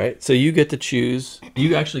 18. All right, so you get to choose.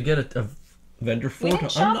 You actually get a vendor for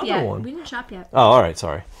another one. We didn't shop yet. Oh, all right,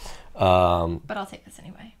 sorry. But I'll take this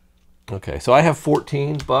anyway. Okay, so I have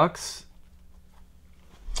 $14.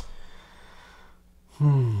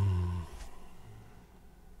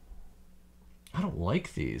 I don't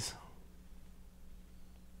like these.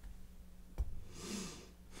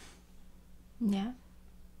 Yeah.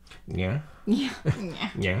 Yeah? Yeah. Yeah.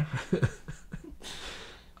 Yeah.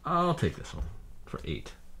 I'll take this one for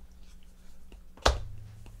 8.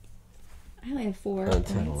 I only have 4.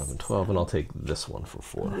 10, 11, 12, and I'll take this one for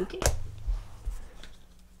 4. Okay.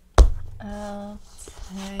 I'll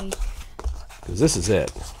take... Because this is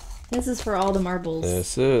it. This is for all the marbles.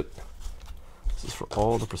 That's it. This is for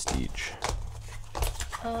all the prestige.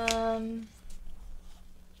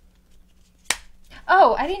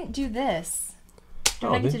 Oh, I didn't do this.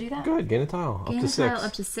 Don't I get to do that? Go ahead, gain a tile. Gain up to a 6. tile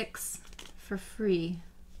up to 6 for free.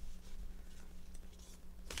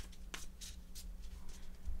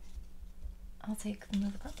 I'll take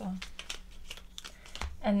the purple.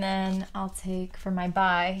 And then I'll take for my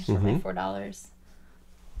buy for my $4.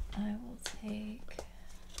 I will take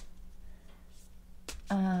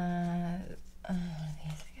these, I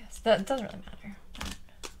guess. That doesn't really matter.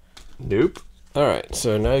 Nope. All right,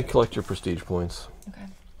 so now you collect your prestige points. Okay.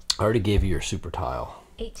 I already gave you your super tile.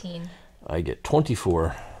 18. I get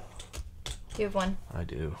 24. Do you have 1? I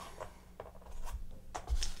do.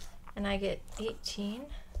 And I get 18.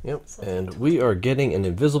 Yep, and we are getting an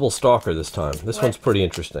invisible stalker this time. This one's pretty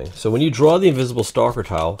interesting. So when you draw the invisible stalker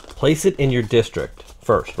tile, place it in your district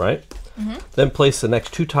first, right? Then place the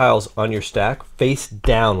next 2 tiles on your stack face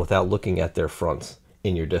down without looking at their fronts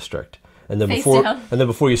in your district. And then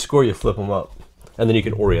before you score, you flip them up, and then you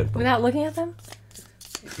can orient them. Without looking at them?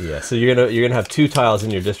 Yeah, so you're gonna have 2 tiles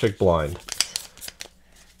in your district blind.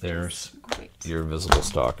 There's your invisible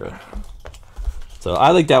stalker. So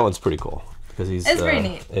I think that one's pretty cool. It's pretty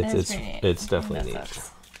neat. It's definitely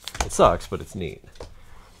neat. It sucks, but it's neat.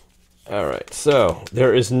 All right, so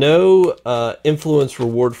there is no influence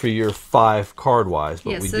reward for your 5 card-wise,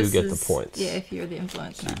 but we do get the points. Yeah, if you're the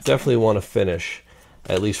influence master. You definitely want to finish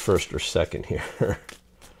at least first or second here.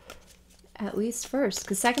 At least first,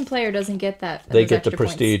 because second player doesn't get that. They get the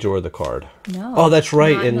prestige or the card. No. Oh, that's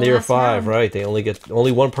right. In year 5, round. right? They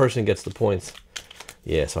only one person gets the points.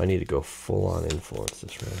 Yeah, so I need to go full on influence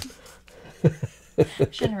this round.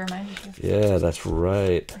 Shouldn't have reminded you. Yeah, that's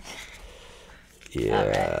right.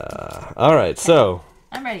 Yeah. All right, so.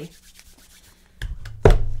 I'm ready.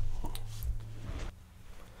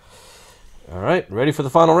 All right, ready for the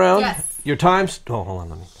final round? Yes. Your times. Oh,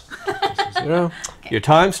 hold on. 0. Okay. Your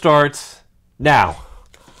time starts now.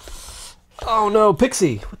 Oh no,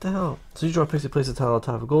 Pixie! What the hell? So you draw a Pixie, place a tile on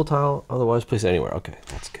top of a gold tile, otherwise place it anywhere. Okay,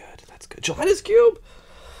 that's good. That's good. Gelatinous cube!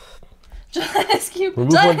 Gelatinous cube!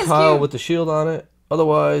 Remove one tile with the shield on it,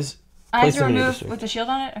 otherwise I have to remove with the shield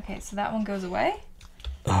on it? Okay, so that one goes away.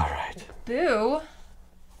 Alright. Boo!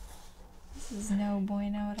 This is no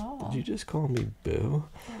bueno at all. Did you just call me Boo?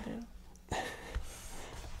 Yeah, Boo.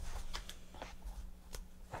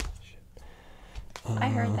 I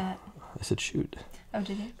heard that. I said shoot. Oh,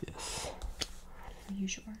 did you? Yes. Are you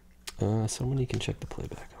sure? Someone can check the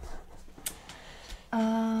playback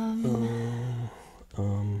on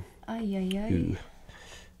that. Ay.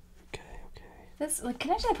 Okay. This, like,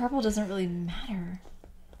 connecting the purple doesn't really matter.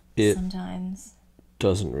 Sometimes.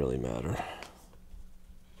 Doesn't really matter.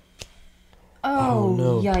 Oh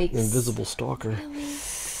no. Yikes. Invisible stalker. Really?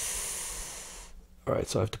 Alright,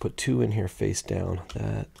 so I have to put 2 in here face down.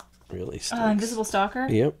 That really stinks. Invisible stalker?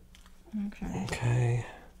 Yep. Okay.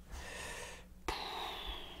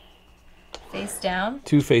 Face down?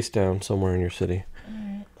 2 face down somewhere in your city.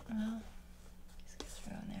 Alright, well, let's get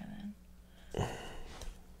through in there then.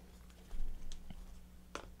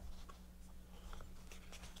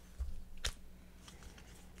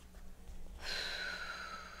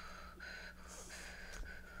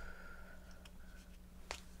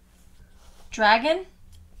 Dragon?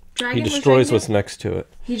 He destroys what's next to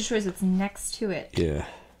it. He destroys what's next to it. Yeah.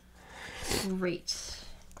 Great.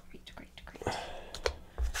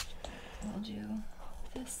 We'll do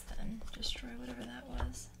this then. Destroy whatever that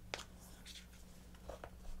was.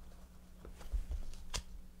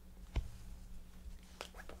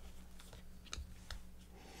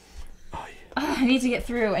 Oh, yeah. Oh, I need to get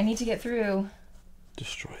through.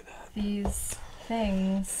 Destroy that. These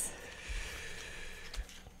things.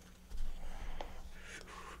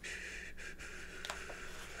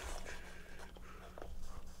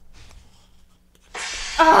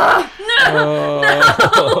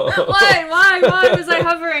 No! Why was I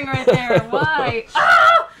hovering right there? Why?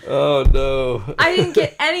 Oh no! I didn't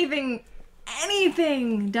get anything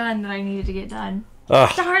done that I needed to get done.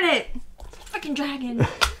 Darn it! Fucking dragon.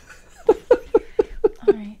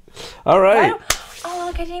 All right. Oh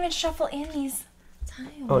look, I didn't even shuffle in these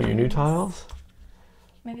tiles. Oh, your new tiles?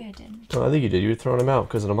 Maybe I didn't. Oh, I think you did. You were throwing them out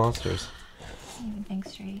because of the monsters. I didn't even think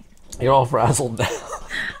straight. You're all frazzled now.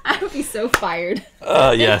 I would be so fired.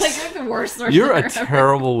 Yes. Like the worst sorcerer You're a ever.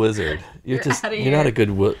 terrible wizard. You're not a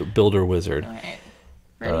good builder wizard. All right.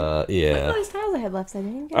 Ready? Yeah. Look at all these tiles I had left. So I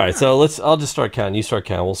didn't even get all right, so I'll just start counting. You start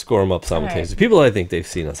counting. We'll score them up simultaneously. Right. People, I think they've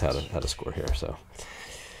seen us how to score here. So.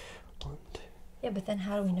 1, 2. Yeah, but then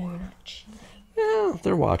how do we know you're not cheating? Yeah,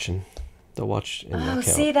 they're watching. They'll watch in their count.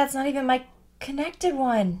 See, that's not even my connected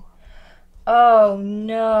one. Oh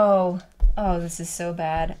no. Oh, this is so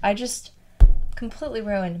bad. I just completely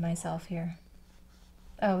ruined myself here.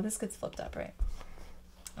 Oh, this gets flipped up, right?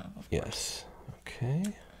 Oh, yes. Okay.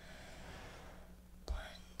 1,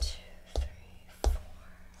 2, 3, 4.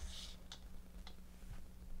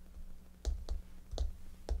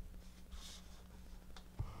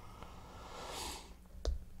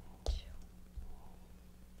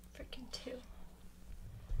 Freaking 2.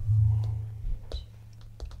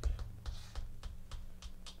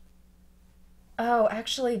 Oh,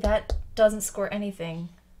 actually, that doesn't score anything.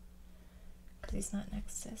 Because he's not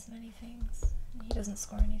next to as many things. And he doesn't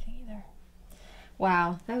score anything either.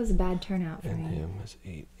 Wow, that was a bad turnout for me. And him is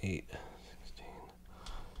 8, 8, 16,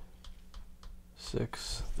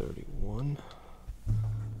 6, 31.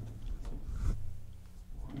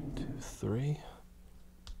 1, 2, 3.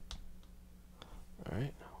 All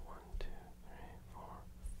right. 1, 2,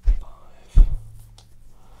 3, 4, 5.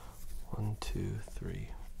 1, 2, 3,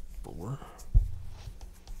 4.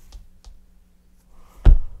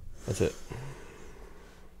 That's it.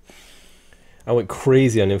 I went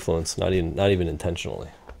crazy on influence, not even intentionally.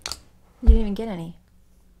 You didn't even get any.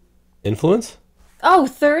 Influence? Oh,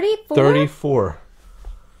 34? 34.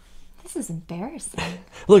 This is embarrassing.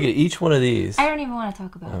 Look at each one of these. I don't even want to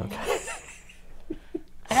talk about it.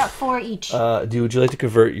 I got 4 each. Would you like to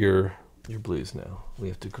convert your blues now? We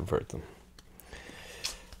have to convert them.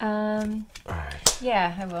 All right.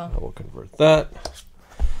 Yeah, I will. I will convert that.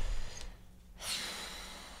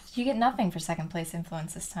 You get nothing for second place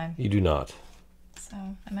influence this time. You do not. So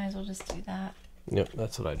I might as well just do that. Yep,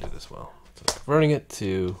 that's what I did as well. So converting it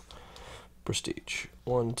to prestige.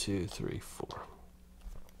 1, 2, 3, 4.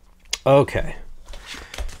 Okay.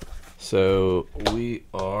 So we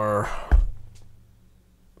are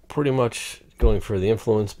pretty much going for the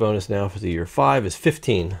influence bonus now for the year 5 is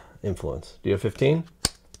 15 influence. Do you have 15?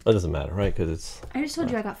 That doesn't matter, right? Because it's... I just told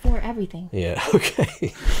you I got 4 everything. Yeah,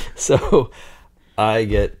 okay. So I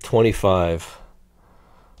get 25.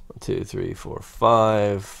 1, 2, 3, 4,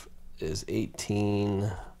 5 is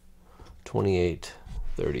 18, 28,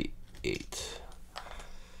 38.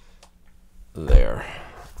 There.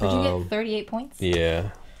 Did you get 38 points? Yeah.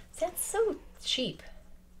 That's so cheap,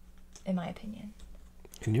 in my opinion.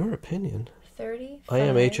 In your opinion? 30. I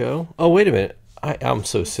am HO? Oh, wait a minute. I'm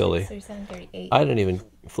so silly. 37, 38. I didn't even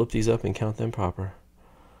flip these up and count them proper.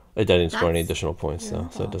 I didn't score any additional points, though,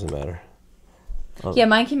 so it doesn't matter. Yeah,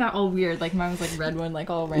 mine came out all weird. Like, mine was like red one, like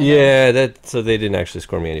all random. Yeah, so they didn't actually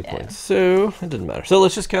score me any points. So it doesn't matter. So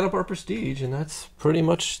let's just count up our prestige, and that's pretty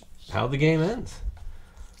much how the game ends.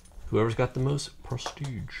 Whoever's got the most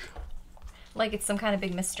prestige. Like it's some kind of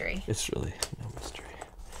big mystery. It's really no mystery.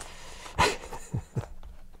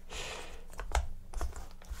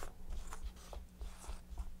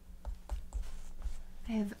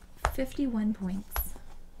 I have 51 points.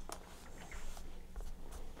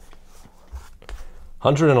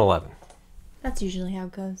 111. That's usually how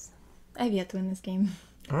it goes. I have yet to win this game.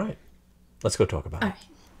 All right. Let's go talk about it. All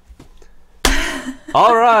right.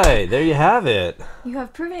 All right. There you have it. You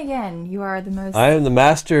have proven again you are the most... I am the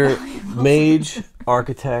master mage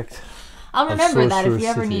architect. I'll remember that if you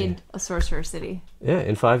ever City. need a Sorcerer City. Yeah,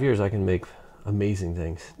 in 5 years I can make amazing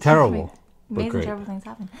things. Terrible, but Amazing, great. terrible things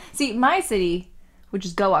happen. See, my city would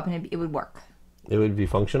just go up and it would work. It would be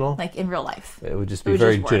functional? Like in real life. It would just be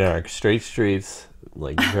very generic. Straight streets,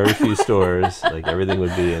 like very few stores, like everything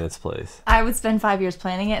would be in its place. I would spend 5 years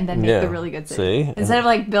planning it and then make the really good city. See? Instead of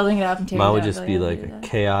like building it up and tearing it down. Mine would just be like a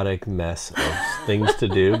chaotic mess of things to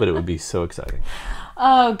do, but it would be so exciting.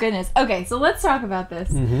 Oh, goodness. Okay, so let's talk about this.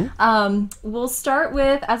 We'll start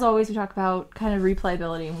with, as always, we talk about kind of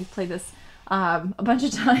replayability, and we've played this a bunch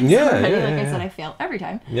of times already. Like I said, I fail every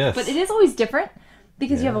time. Yes. But it is always different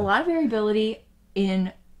because you have a lot of variability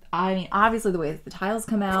in, I mean, obviously the way that the tiles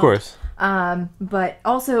come out. Of course. But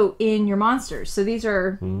also in your monsters. So these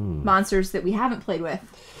are monsters that we haven't played with.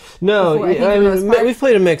 No, before, I mean, we've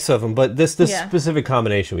played a mix of them, but this Yeah. specific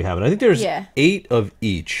combination we haven't. I think there's 8 of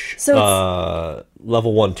each. So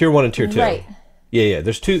level 1, tier 1 and tier 2. Right. Yeah.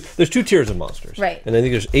 There's two tiers of monsters. Right. And I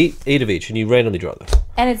think there's eight of each, and you randomly draw them.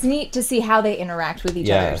 And it's neat to see how they interact with each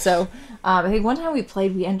other. So I think one time we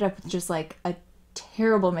played, we ended up with just like a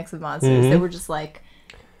terrible mix of monsters that were just like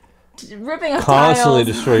ripping up constantly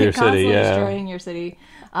tiles, destroy your city. Yeah. Destroying your city.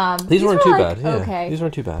 These weren't too like, bad. Yeah. Okay. These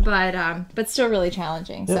weren't too bad. But still really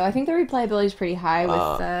challenging. So I think the replayability is pretty high with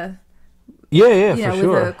for with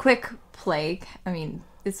sure. a quick play. I mean,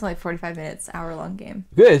 it's only 45 minutes, hour-long game.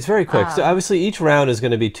 Good, it's very quick. So obviously each round is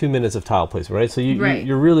going to be 2 minutes of tile placement, right? So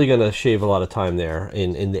you're really going to shave a lot of time there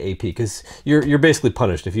in the AP because you're basically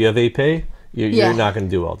punished. If you have AP, you're not going to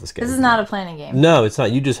do well at this game. This is not a planning game. No, it's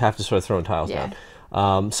not. You just have to start throwing tiles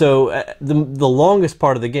down. So the longest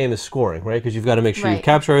part of the game is scoring, right? Because you've got to make sure you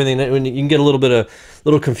capture everything. When you can get a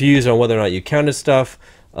little confused on whether or not you counted stuff.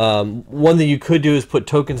 One thing you could do is put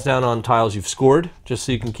tokens down on tiles you've scored, just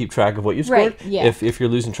so you can keep track of what you've scored. If you're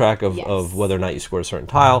losing track of whether or not you scored a certain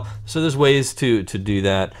tile. So there's ways to do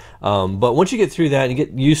that. But once you get through that and you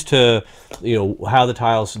get used to how the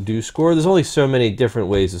tiles do score, there's only so many different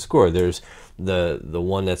ways to score. There's the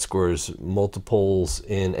one that scores multiples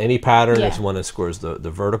in any pattern. There's one that scores the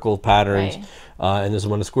vertical patterns. And there's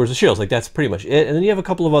one that scores the shields. Like that's pretty much it. And then you have a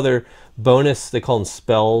couple of other bonus, they call them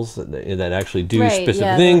spells, that actually do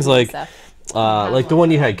specific things. Like the one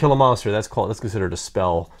you had, kill a monster. That's considered a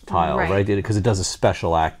spell tile, right? Because it does a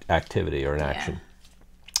special activity or an action.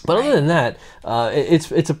 But other than that,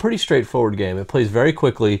 it's a pretty straightforward game. It plays very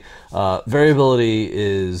quickly. Variability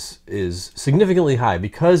is significantly high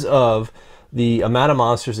because of the amount of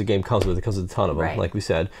monsters the game comes with. It comes with a ton of them, like we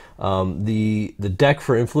said. The deck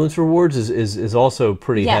for influence rewards is also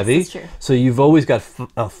pretty heavy. That's true. So you've always got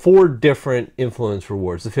 4 different influence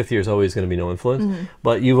rewards. The 5th year is always going to be no influence,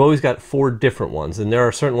 but you've always got 4 different ones. And there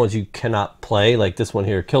are certain ones you cannot play, like this one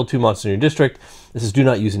here, kill 2 monsters in your district. This is do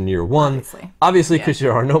not use in year 1. Obviously, because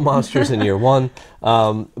there are no monsters in year 1.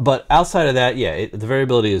 But outside of that, the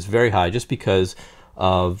variability is very high just because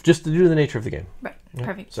of due to the nature of the game. Right.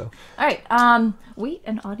 Perfect. So, all right. Wait,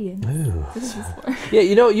 an audience. What is this for?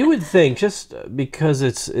 Yeah, you would think just because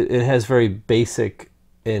it has very basic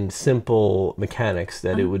and simple mechanics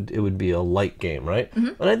that it would be a light game, right?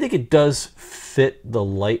 And I think it does fit the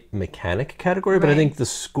light mechanic category, but I think the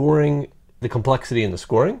scoring, the complexity in the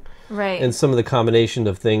scoring, and some of the combination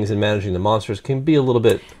of things and managing the monsters can be a little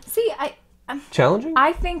bit challenging.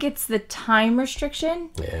 I think it's the time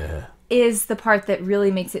restriction. Is the part that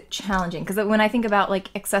really makes it challenging, because when I think about like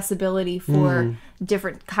accessibility for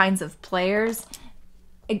different kinds of players,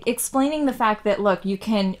 explaining the fact that, look, you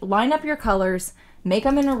can line up your colors, make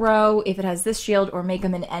them in a row if it has this shield, or make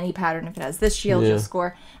them in any pattern if it has this shield. You'll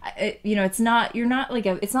score. It's not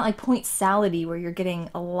like point salad-y where you're getting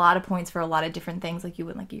a lot of points for a lot of different things like you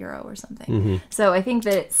would like a Euro or something. So I think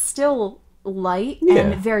that it's still light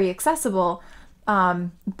and very accessible.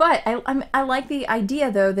 But I like the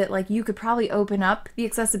idea though that like you could probably open up the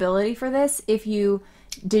accessibility for this if you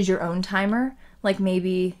did your own timer. Like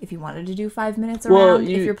maybe if you wanted to do 5 minutes around,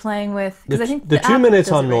 if you're playing with... Because I think the 2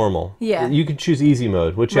 minutes on normal. Yeah. You can choose easy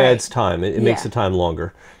mode, which adds time. It makes the time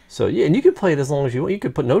longer. So yeah, and you can play it as long as you want. You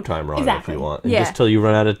could put no timer on it if you want. And just till you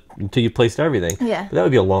run out of... Until you placed everything. Yeah. But that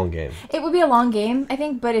would be a long game. It would be a long game, I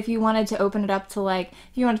think. But if you wanted to open it up to like...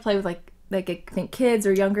 If you wanted to play with like I think kids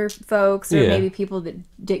or younger folks, or maybe people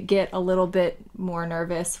that get a little bit more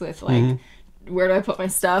nervous with like... Where do I put my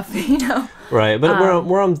stuff, you know? Right, but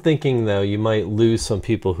where I'm thinking, though, you might lose some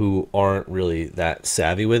people who aren't really that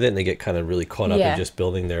savvy with it, and they get kind of really caught up in just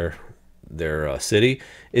building their city,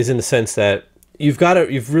 is in the sense that you've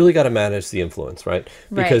really got to manage the influence, right?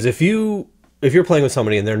 Because if you're playing with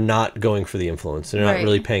somebody and they're not going for the influence, they're not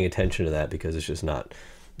really paying attention to that because it's just not,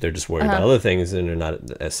 they're just worried about other things and they're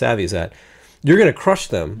not as savvy as that. You're going to crush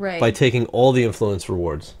them by taking all the influence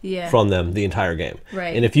rewards from them the entire game.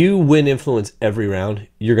 Right. And if you win influence every round,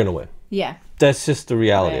 you're going to win. Yeah. That's just the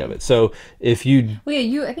reality of it. So if you... Well,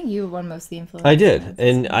 yeah, I think you won most of the influence. I did.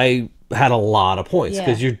 And I had a lot of points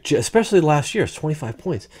because especially last year, it's 25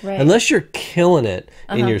 points. Right. Unless you're killing it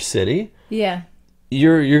in your city,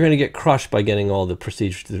 you're going to get crushed by getting all the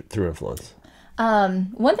prestige through influence.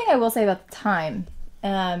 One thing I will say about the time...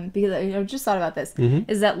 because I just thought about this,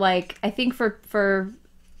 is that like I think for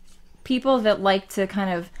people that like to kind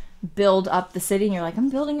of build up the city, and you're like, I'm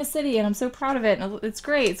building a city and I'm so proud of it and it's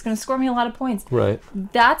great, it's going to score me a lot of points. Right.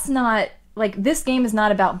 That's not like, this game is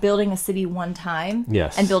not about building a city one time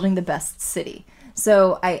and building the best city.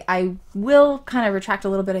 So I will kind of retract a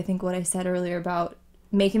little bit, I think, what I said earlier about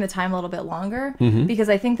making the time a little bit longer, because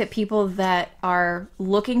I think that people that are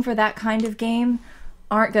looking for that kind of game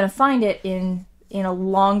aren't going to find it in a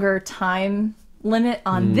longer time limit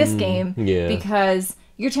on this game, because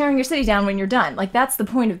you're tearing your city down when you're done. Like, that's the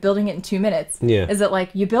point of building it in 2 minutes. Is that like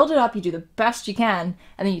you build it up, you do the best you can,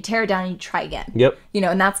 and then you tear it down and you try again. Yep. You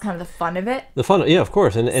know, and that's kind of the fun of it. The fun, of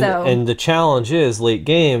course. And the challenge is late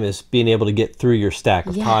game is being able to get through your stack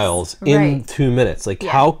of tiles in 2 minutes. Like,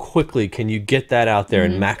 how quickly can you get that out there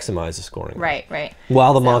and maximize the scoring? Right, right.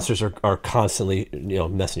 While the monsters are constantly,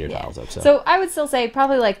 messing your tiles up. So I would still say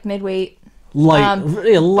probably like midweight.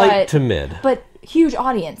 Light to mid. But huge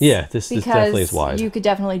audience. Yeah, this definitely is wide. You could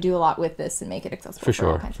definitely do a lot with this and make it accessible for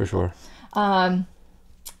sure. For sure.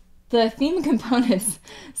 The theme components.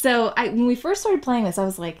 So when we first started playing this, I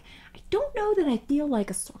was like, I don't know that I feel like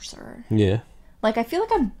a sorcerer. Yeah. Like, I feel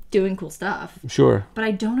like I'm doing cool stuff. Sure. But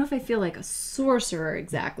I don't know if I feel like a sorcerer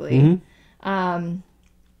exactly. But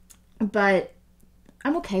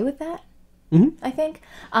I'm okay with that. I think.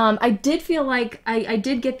 I did feel like I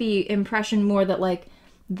did get the impression more that like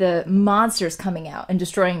the monsters coming out and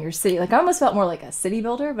destroying your city. Like, I almost felt more like a city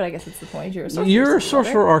builder, but I guess it's the point. You're a sorcerer. You're a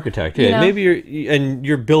sorcerer architect. Yeah, maybe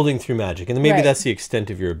you're building through magic, and maybe that's the extent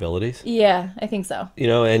of your abilities. Yeah, I think so.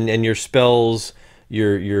 And your spells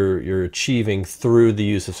you're achieving through the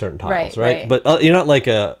use of certain tiles, right? But you're not like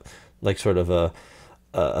sort of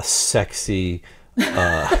a sexy.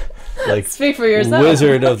 Like, speak for yourself.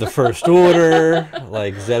 Wizard of the First Order,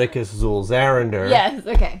 like Zedekus Zulzarander. Yes,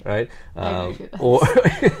 okay. Right?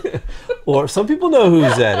 Or some people know who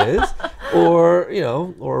Zed is,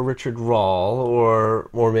 or Richard Rahl,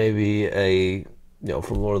 or maybe a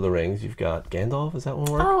from Lord of the Rings, you've got Gandalf. Is that one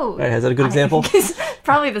work? Oh, right. Is that a good example? He's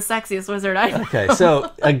probably the sexiest wizard I know. Okay, so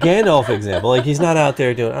a Gandalf example, like, he's not out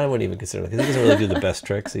there doing. I wouldn't even consider it because he doesn't really do the best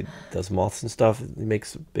tricks. He does moths and stuff. He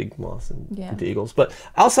makes big moths into eagles. But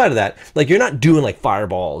outside of that, like, you're not doing like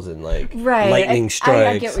fireballs and like lightning strikes.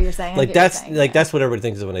 I get what you're saying. Like, that's what everybody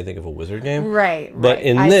thinks of when they think of a wizard game. Right. But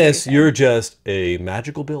in this, you're just a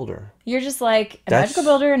magical builder. You're just like a magical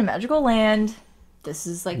builder in a magical land. This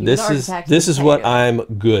is like this is what I'm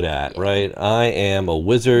good at, right? I am a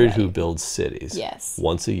wizard who builds cities. Yes.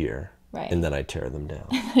 Once a year. Right. And then I tear them down.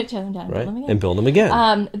 I tear them down, right? And build them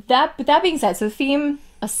again. But that being said, so theme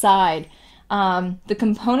aside, the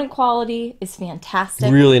component quality is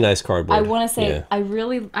fantastic. Really nice cardboard. I want to say I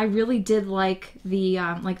really did like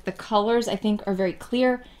the colors. I think are very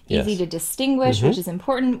clear, easy to distinguish, which is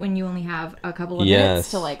important when you only have a couple of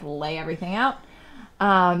minutes to like lay everything out.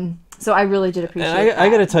 So I really did appreciate that. I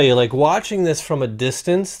got to tell you, like, watching this from a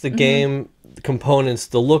distance, the game components,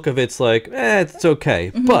 the look of it's like, it's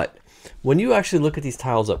okay. But when you actually look at these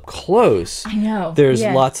tiles up close, I know. There's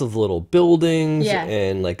lots of little buildings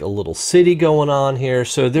and like a little city going on here.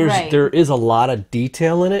 So there is a lot of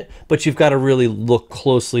detail in it, but you've got to really look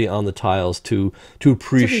closely on the tiles to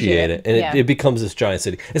appreciate it. And it becomes this giant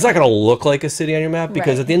city. It's not going to look like a city on your map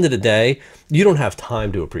because at the end of the day, you don't have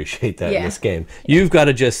time to appreciate that in this game. You've got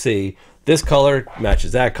to just see this color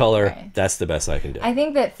matches that color. Right. That's the best I can do. I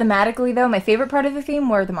think that thematically, though, my favorite part of the theme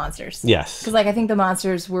were the monsters. Yes. Because, like, I think the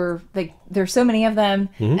monsters were, like, there's so many of them,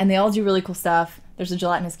 and they all do really cool stuff. There's a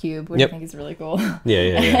gelatinous cube, which I think is really cool.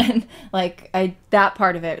 And, like, that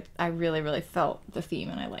part of it, I really, really felt the theme,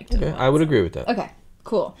 and I liked it a lot. I would agree with that. Okay.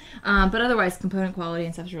 Cool. But otherwise, component quality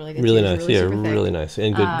and stuff is really good. Really nice. Really nice.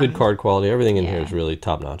 And good card quality. Everything in here is really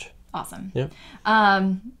top-notch. Awesome. Yeah.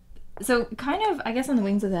 So kind of, I guess on the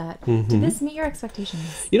wings of that, did this meet your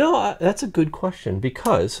expectations? You know, that's a good question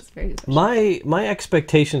because my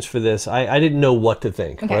expectations for this, I didn't know what to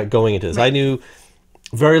think going into this. I knew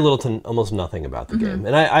very little to almost nothing about the game.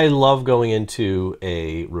 And I love going into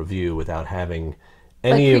a review without having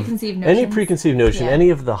any preconceived notion, any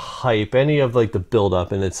of the hype, any of like the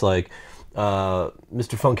build-up. And it's like Mr.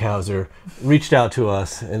 Funkhauser reached out to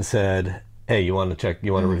us and said, hey, you want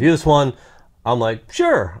to review this one? I'm like,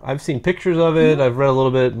 sure. I've seen pictures of it. I've read a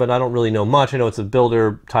little bit, but I don't really know much. I know it's a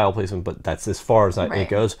builder tile placement, but that's as far as it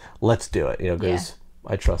goes. Let's do it, because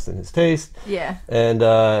I trust in his taste. Yeah. And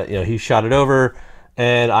he shot it over,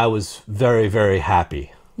 and I was very, very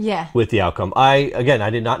happy. With the outcome. I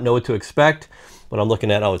did not know what to expect when I'm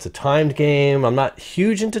looking at. It's a timed game. I'm not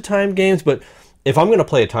huge into timed games, but if I'm going to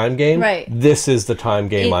play a timed game, this is the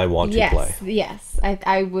timed game I want to play. Yes,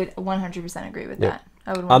 I would 100% agree with that.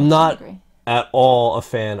 I would 100% I'm not agree. At all a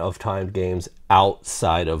fan of timed games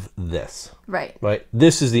outside of this. Right.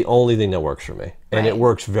 This is the only thing that works for me, and it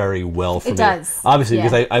works very well for me. It does. Obviously,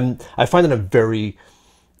 because I find that I'm very,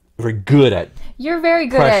 very good at. You're very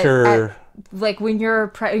good pressure. At like when you're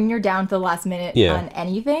down to the last minute on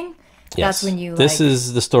anything. That's when you. This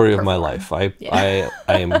is the story of my life. I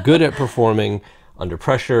am good at performing under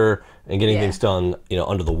pressure and getting things done,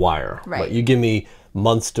 under the wire. Right. But you give me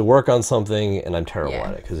months to work on something, and I'm terrible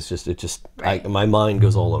at it because my mind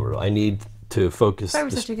goes all over. I need to focus. Why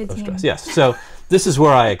we're such a good team. Yes. So this is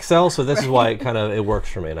where I excel. So this is why it works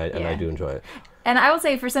for me, and I do enjoy it. And I will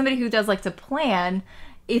say, for somebody who does like to plan,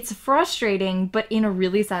 it's frustrating, but in a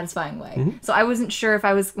really satisfying way. So I wasn't sure if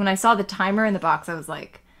when I saw the timer in the box, I was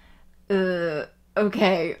like,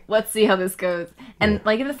 okay, let's see how this goes. And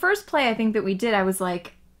like in the first play, I think that we did, I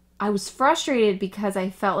was frustrated because I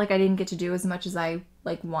felt like I didn't get to do as much as I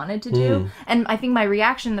wanted to do. And I think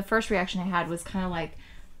the first reaction I had was kind of like,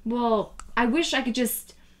 well, I wish I could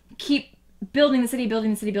just keep building the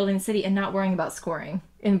city and not worrying about scoring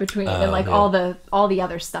in between and all the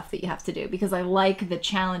other stuff that you have to do, because I like the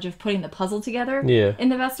challenge of putting the puzzle together in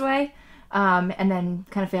the best way, and then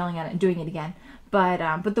kind of failing at it and doing it again.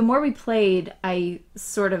 But the more we played, I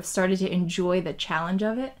sort of started to enjoy the challenge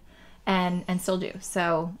of it. And still do.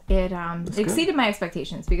 So it exceeded my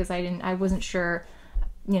expectations because I wasn't sure,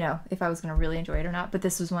 if I was going to really enjoy it or not. But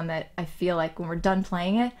this was one that I feel like when we're done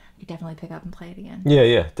playing it, you definitely pick up and play it again.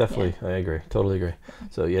 Yeah, definitely. Yeah. I agree. Totally agree.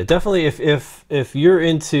 So yeah, definitely if you're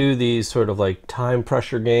into these sort of like time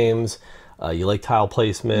pressure games, you like tile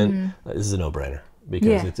placement, this is a no-brainer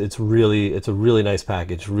because it's a really nice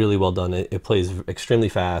package, really well done. It plays extremely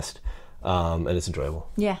fast, and it's enjoyable.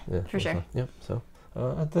 Yeah, for sure. Fun. Yep. So.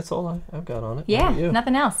 That's all I've got on it. Yeah,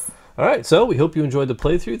 nothing else. All right, so we hope you enjoyed the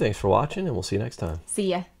playthrough. Thanks for watching, and we'll see you next time.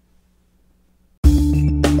 See ya.